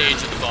first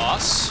stage of the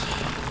boss.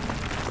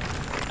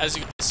 As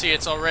you can see,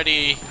 it's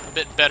already a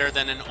bit better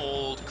than an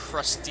old,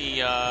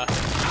 crusty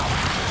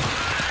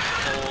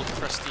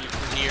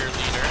Grenier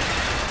leader.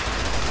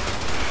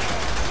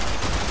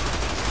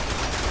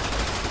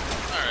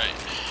 Alright.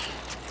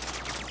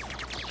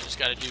 I just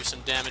gotta do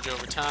some damage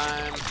over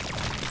time.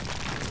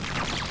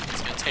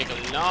 It's gonna take a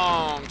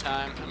long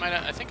time.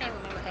 I think I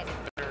remember having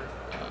better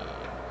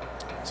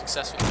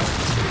success with this.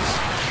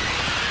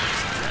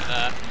 Let's try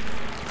that.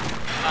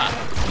 I'm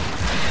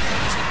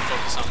just gonna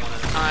focus on one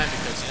at a time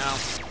because, you know...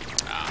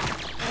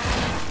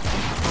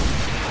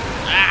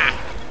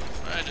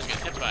 I just get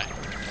hit by.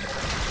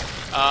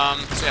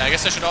 So yeah, I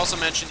guess I should also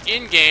mention,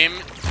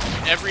 in-game,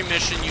 every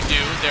mission you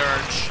do, there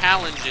are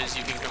challenges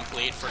you can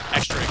complete for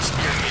extra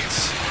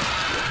experience.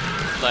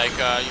 Like,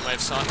 you might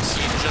have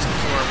seen just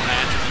before when I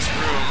entered this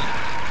room,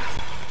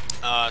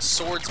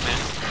 swordsmen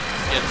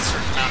get a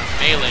certain amount of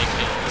melee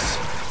kills.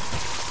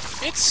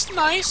 It's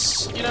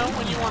nice, you know,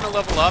 when you want to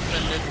level up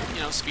and it,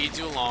 you know, speeds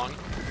you along.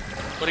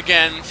 But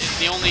again,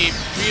 the only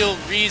real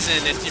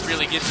reason it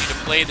really gives you to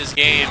play this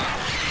game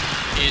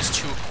is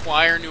to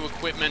acquire new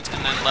equipment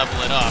and then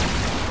level it up,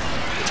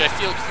 which I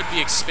feel could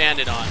be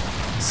expanded on.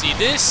 See,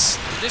 this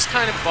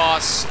kind of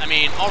boss, I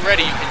mean,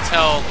 already you can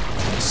tell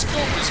the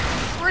scope is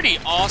pretty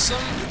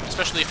awesome,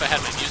 especially if I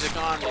had my music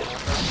on.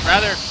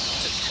 Rather,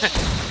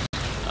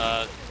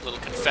 little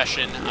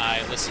confession,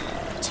 I listen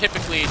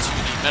typically to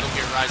the Metal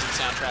Gear Rising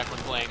soundtrack when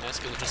playing this,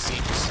 because it just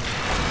seems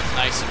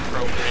nice and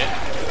appropriate.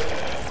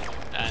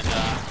 And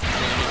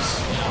really gives,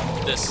 you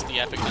know, this the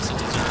epicness it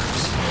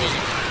deserves.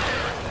 Music in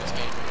this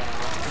game, to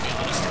be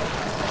honest.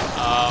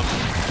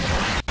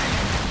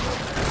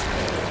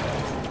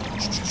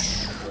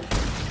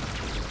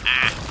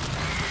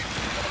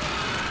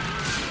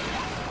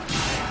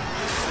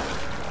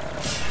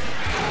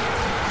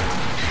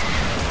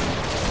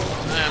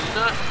 I am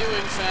not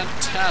doing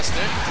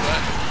fantastic,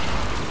 but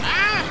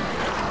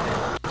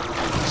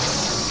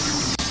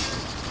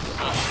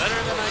well, better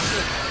than I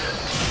could.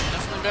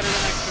 Definitely better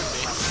than I could be.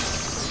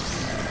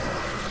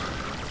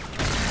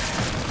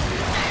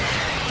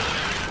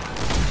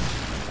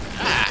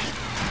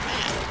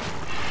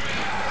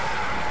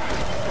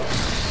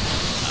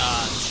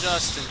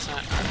 Just in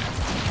time.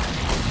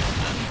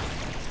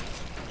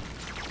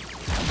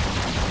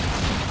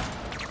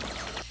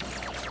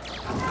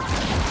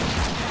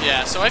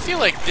 Yeah, so I feel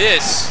like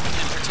this,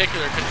 in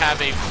particular, could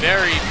have a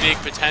very big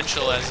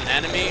potential as an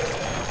enemy,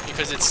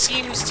 because it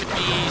seems to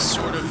be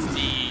sort of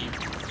the,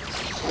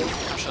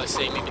 how shall I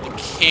say, maybe the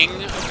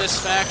king of this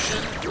faction,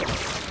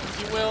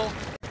 if you will.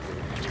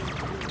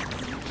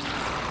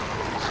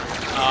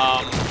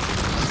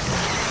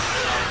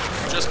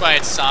 Just by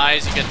its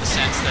size, you get the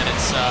sense that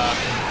it's a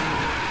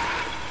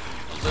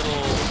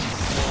little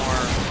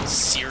more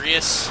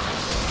serious.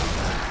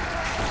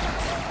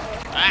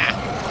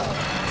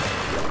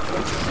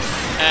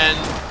 And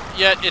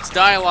yet its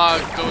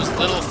dialogue goes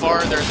little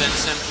farther than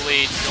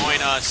simply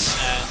join us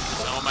and,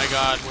 oh my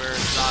god, we're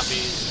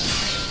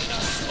zombies, and, you know,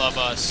 love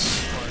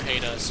us, or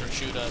hate us, or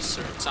shoot us,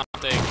 or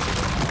something.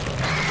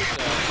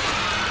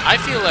 I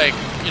feel like,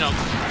 you know,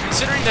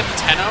 considering that the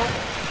Tenno,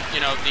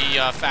 you know,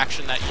 the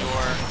faction that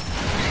your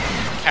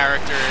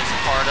character is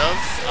a part of,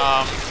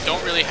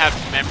 don't really have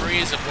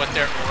memories of what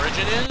their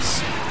origin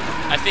is,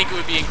 I think it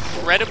would be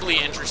incredibly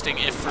interesting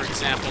if, for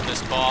example,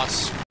 this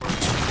boss were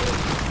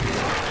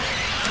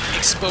to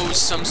expose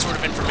some sort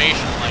of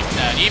information like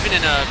that, even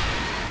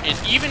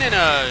in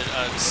a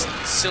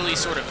silly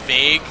sort of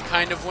vague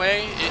kind of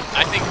way.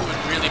 I think it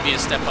would really be a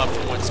step up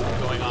from what's been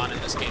going on in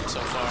this game so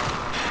far.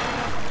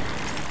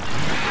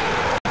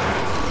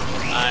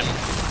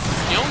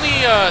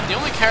 The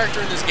only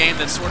character in this game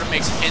that sort of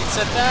makes hints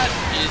at that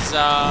is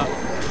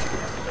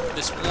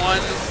this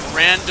one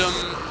random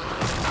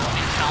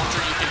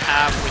encounter you can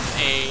have with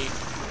a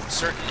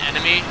certain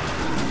enemy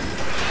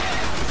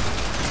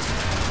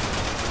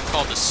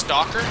called the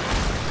Stalker.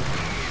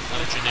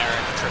 Another generic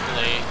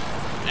AAA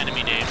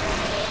enemy name.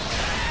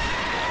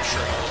 I'm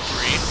sure you'll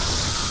agree.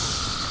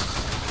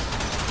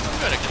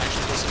 Good, I can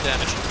actually do some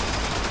damage.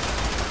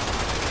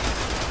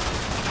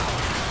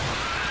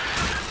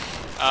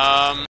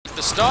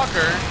 The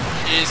Stalker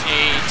is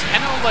a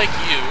Tenno like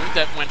you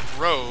that went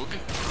rogue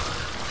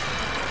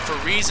for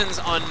reasons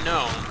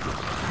unknown,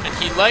 and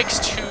he likes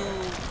to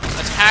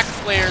attack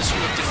players who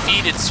have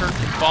defeated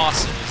certain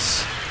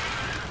bosses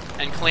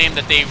and claim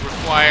that they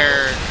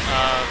require,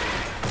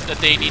 that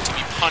they need to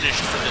be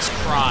punished for this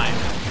crime.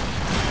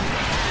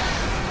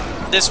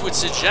 This would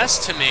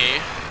suggest to me,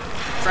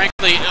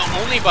 frankly,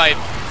 only by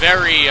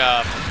very,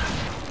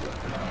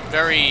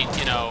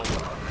 you know,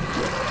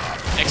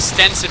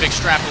 extensive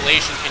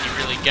extrapolation can you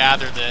really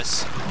gather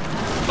this.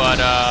 But,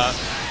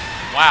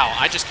 wow,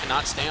 I just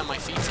cannot stay on my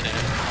feet today.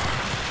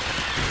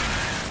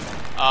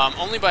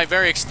 Only by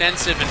very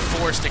extensive and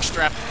forced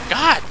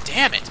God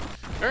damn it!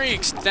 Very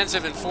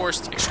extensive and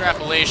forced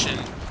extrapolation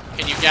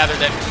can you gather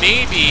that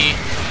maybe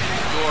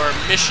your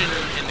mission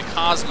in the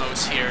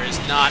cosmos here is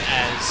not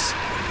as,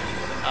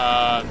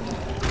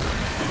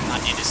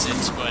 not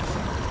innocent, but,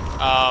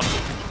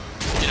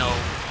 you know,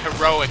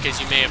 heroic as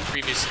you may have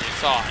previously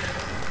thought.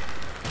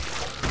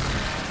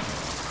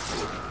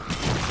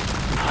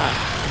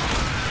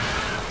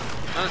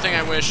 Another thing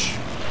I wish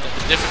that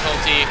the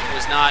difficulty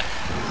was not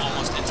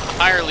almost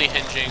entirely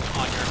hinging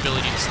on your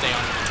ability to stay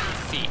on your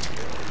 2 feet.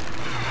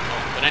 Oh,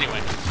 but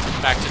anyway,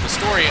 back to the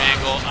story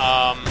angle.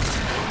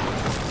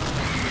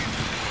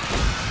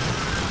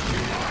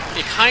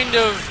 It kind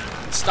of...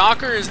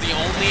 Stalker is the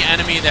only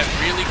enemy that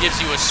really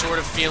gives you a sort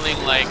of feeling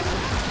like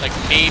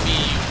maybe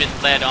you've been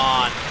led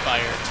on by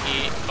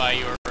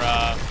your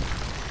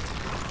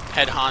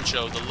head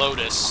honcho, the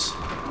Lotus.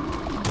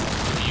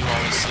 You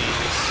always see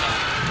this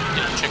you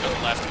know, chick on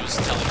the left who's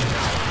telling you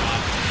what's going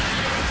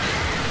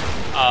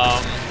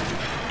on.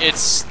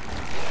 It's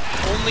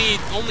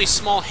only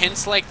small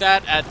hints like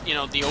that at, you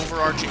know, the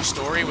overarching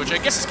story, which I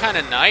guess is kind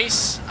of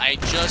nice. I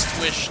just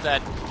wish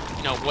that,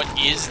 you know, what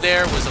is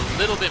there was a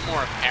little bit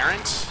more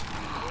apparent.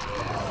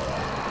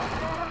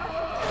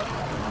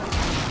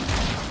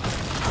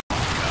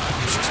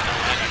 There's just no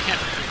way. I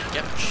can't even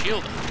get my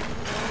shield up.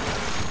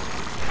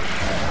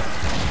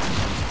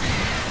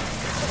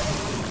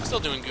 Still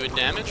doing good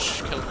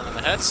damage. Killed one of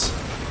the heads.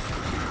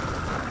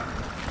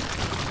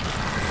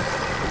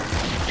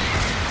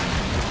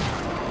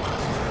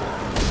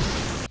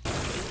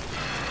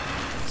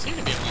 Seem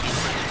to be able to do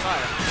friendly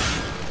fire.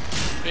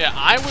 But yeah,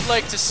 I would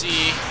like to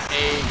see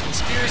a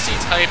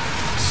conspiracy-type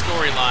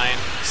storyline,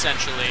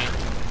 essentially,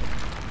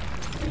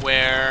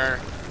 where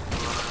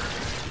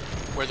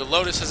the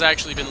Lotus has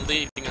actually been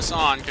leading us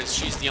on, because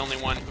she's the only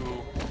one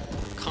who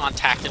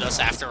contacted us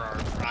after our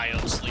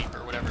cryo sleep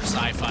or whatever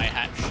sci-fi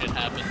shit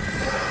happened,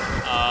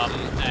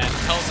 and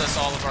tells us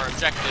all of our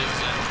objectives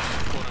and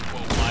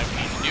quote-unquote why we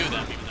need to do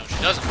them, even though she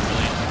doesn't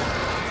really.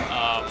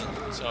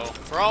 So,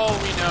 for all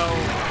we know,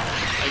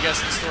 I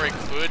guess the story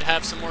could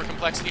have some more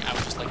complexity. I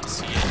would just like to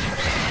see it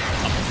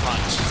up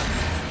front.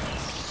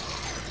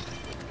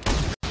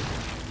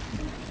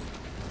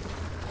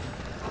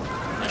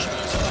 I should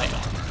use light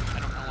armor. I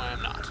don't know why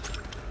I'm not.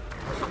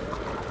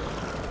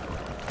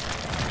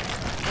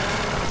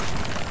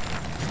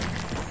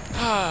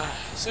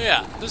 So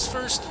yeah, this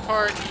first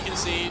part, you can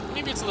see,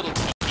 maybe it's a little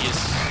tedious.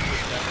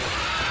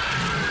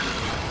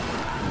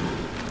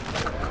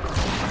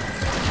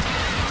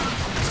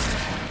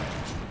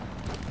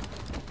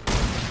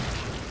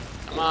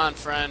 Come on,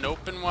 friend,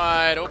 open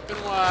wide,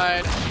 open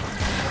wide.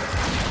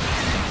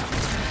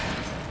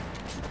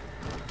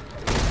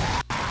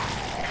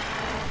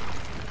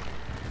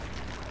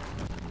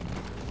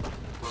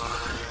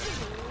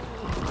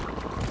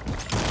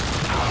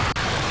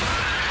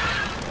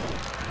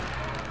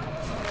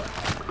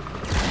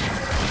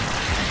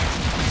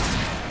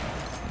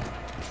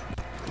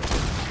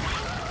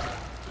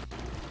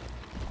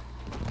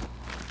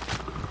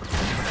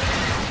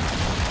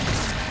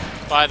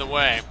 By the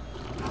way,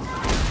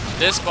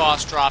 this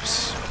boss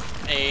drops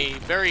a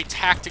very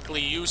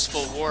tactically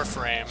useful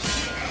Warframe,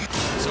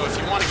 so if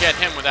you want to get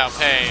him without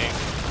paying,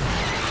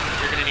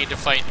 you're going to need to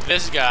fight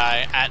this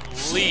guy at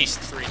least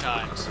 3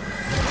 times.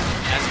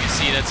 As you can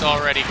see, that's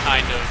already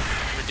kind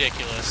of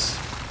ridiculous.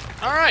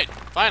 Alright,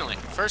 finally,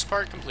 first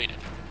part completed.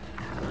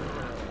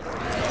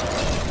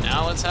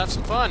 Now let's have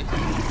some fun.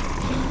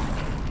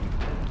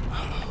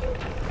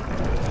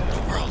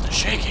 The world is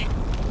shaking.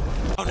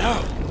 Oh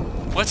no!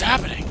 What's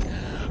happening?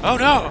 Oh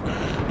no!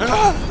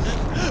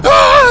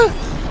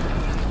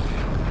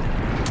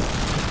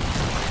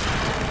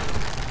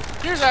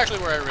 Here's actually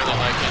where I really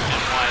like it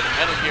and why the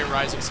Metal Gear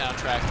Rising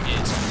soundtrack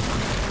is.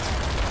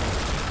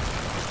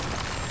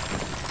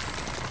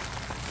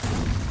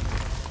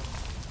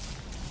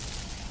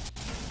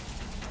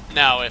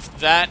 Now, if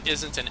that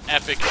isn't an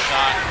epic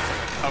shot from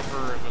the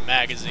cover of a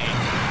magazine.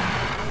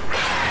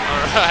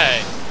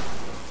 Alright.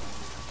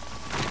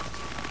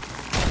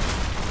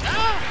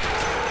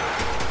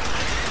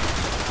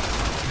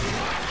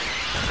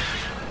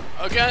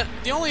 Okay,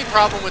 the only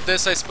problem with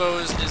this, I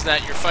suppose, is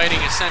that you're fighting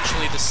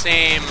essentially the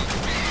same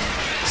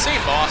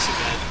boss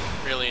again,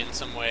 really, in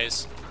some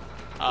ways.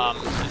 And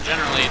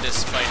generally,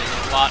 this fight is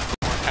a lot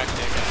more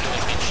hectic. I feel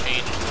like they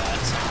changed that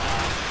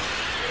somehow.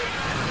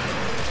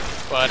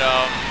 But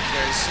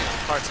there's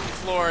parts of the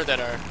floor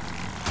that are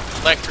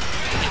electric,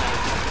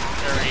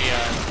 very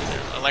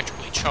they're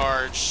electrically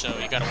charged, so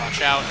you gotta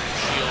watch out. Your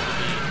shield will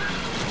be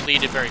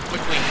depleted very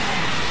quickly.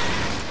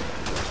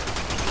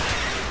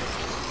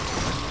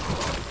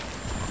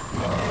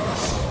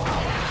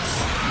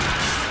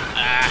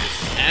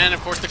 And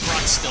of course the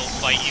grunts still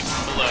fight you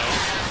from below.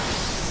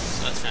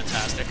 So that's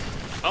fantastic.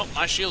 Oh,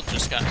 my shield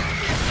just got off.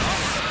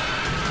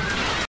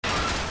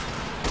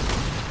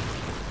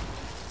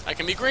 I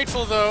can be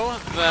grateful though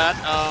that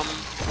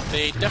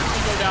they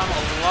definitely go down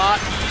a lot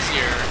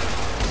easier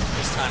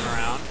this time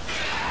around.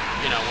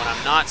 You know, when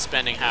I'm not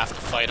spending half the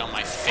fight on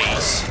my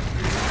face.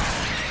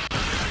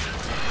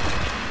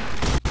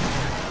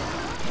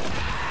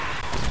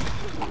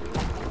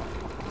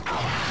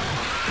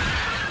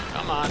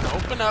 Come on,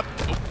 open up,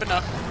 open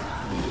up.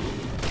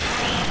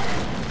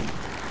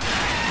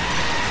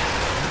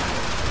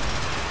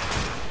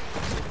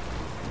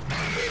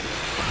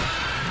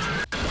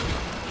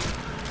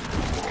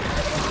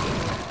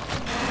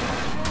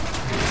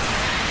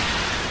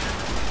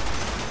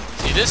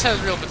 See, this has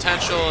real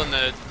potential,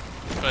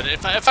 but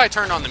if I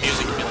turned on the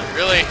music, you'd be like,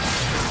 really?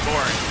 It's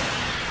boring.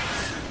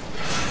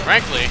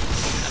 Frankly,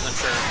 as I'm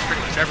sure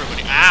pretty much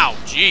everybody. Ow,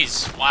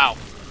 jeez, wow.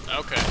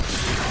 Okay.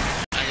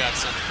 I got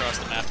sent across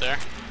the map there.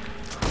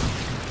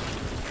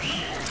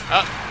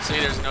 Oh, see,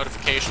 there's a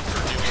notification for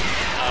a new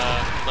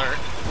alert,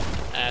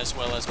 as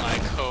well as my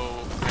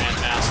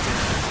co-grandmaster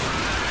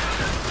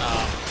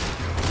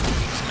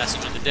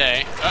message of the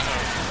day.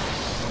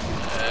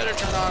 Uh-oh. Better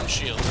turn on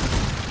shield.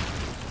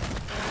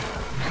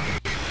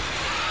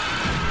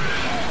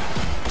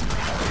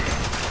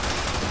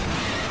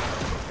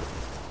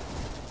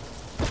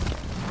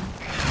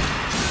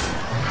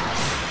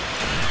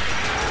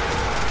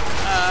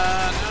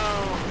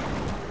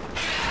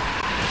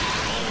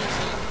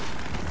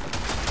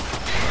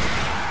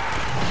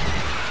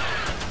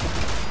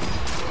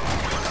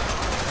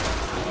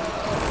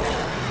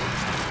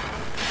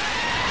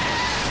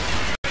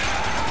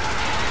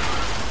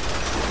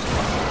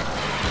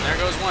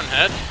 One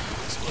head.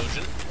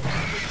 Explosion.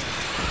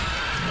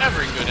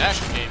 Every good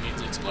action game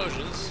needs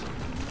explosions.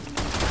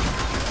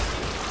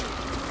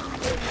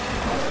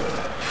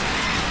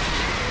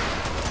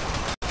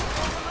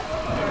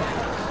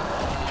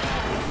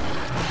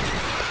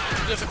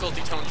 The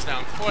difficulty tones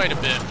down quite a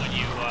bit when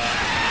you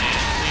get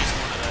at least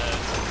one of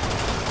those.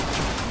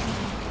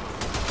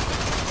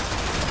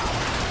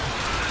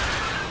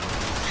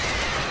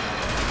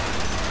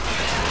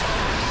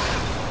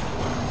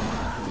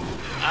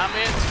 I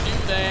meant to do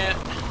that.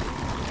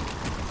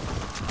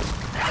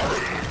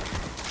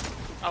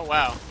 Oh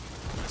wow. I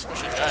just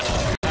wish I got it.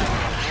 No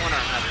wonder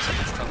I'm having so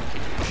much trouble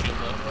keeping my shield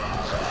up.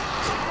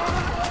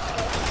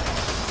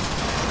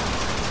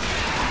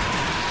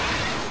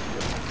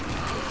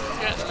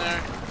 Getting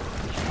there.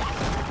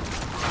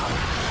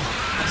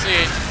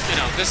 See, you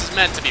know, this is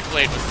meant to be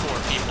played with 4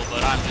 people,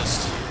 but I'm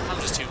just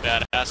too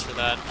badass for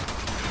that.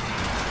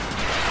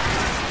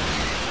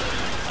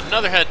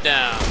 Another head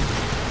down.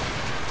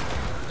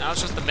 Now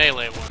it's just the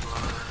melee one.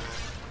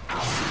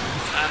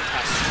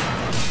 Fantastic.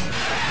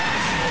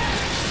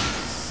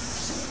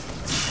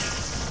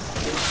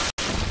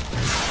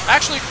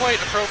 Actually quite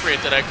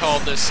appropriate that I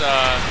called this,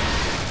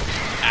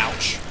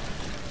 ouch,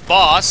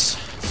 boss,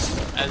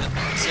 as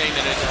saying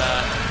that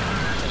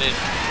it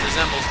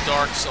resembles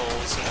Dark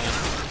Souls in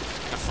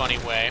a funny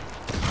way.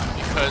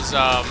 Because,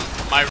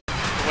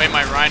 the way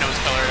my rhino is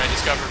colored, I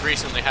discovered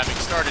recently, having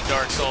started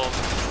Dark Souls,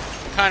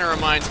 it kind of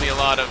reminds me a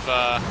lot of,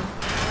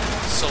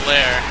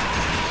 Solaire.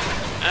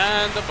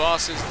 And the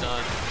boss is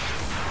done.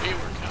 We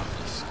were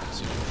countless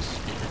consumers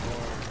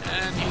before,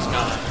 and he's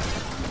gone.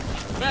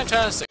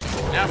 Fantastic.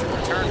 Now for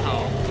return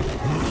home.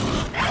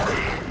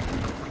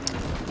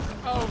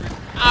 Oh,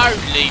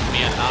 leave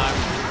me alone.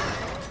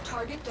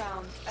 Target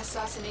down.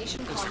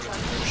 Assassination contract.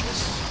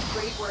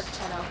 Great work,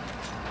 Tenno.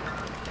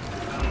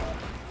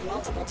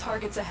 Multiple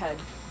targets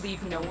ahead.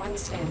 Leave no one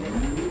standing.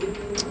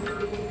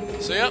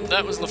 So yep,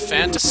 that was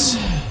Lephantis.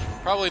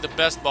 Probably the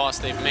best boss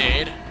they've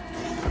made.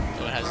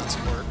 Though it has its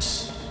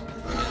quirks.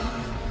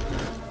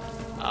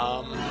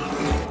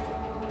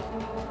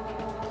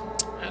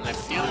 And I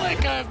feel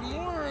like I've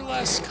more or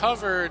less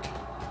covered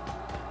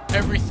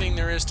everything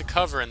there is to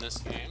cover in this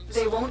game.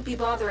 They won't be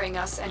bothering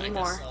us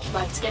anymore.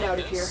 Let's get out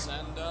of here.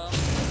 And,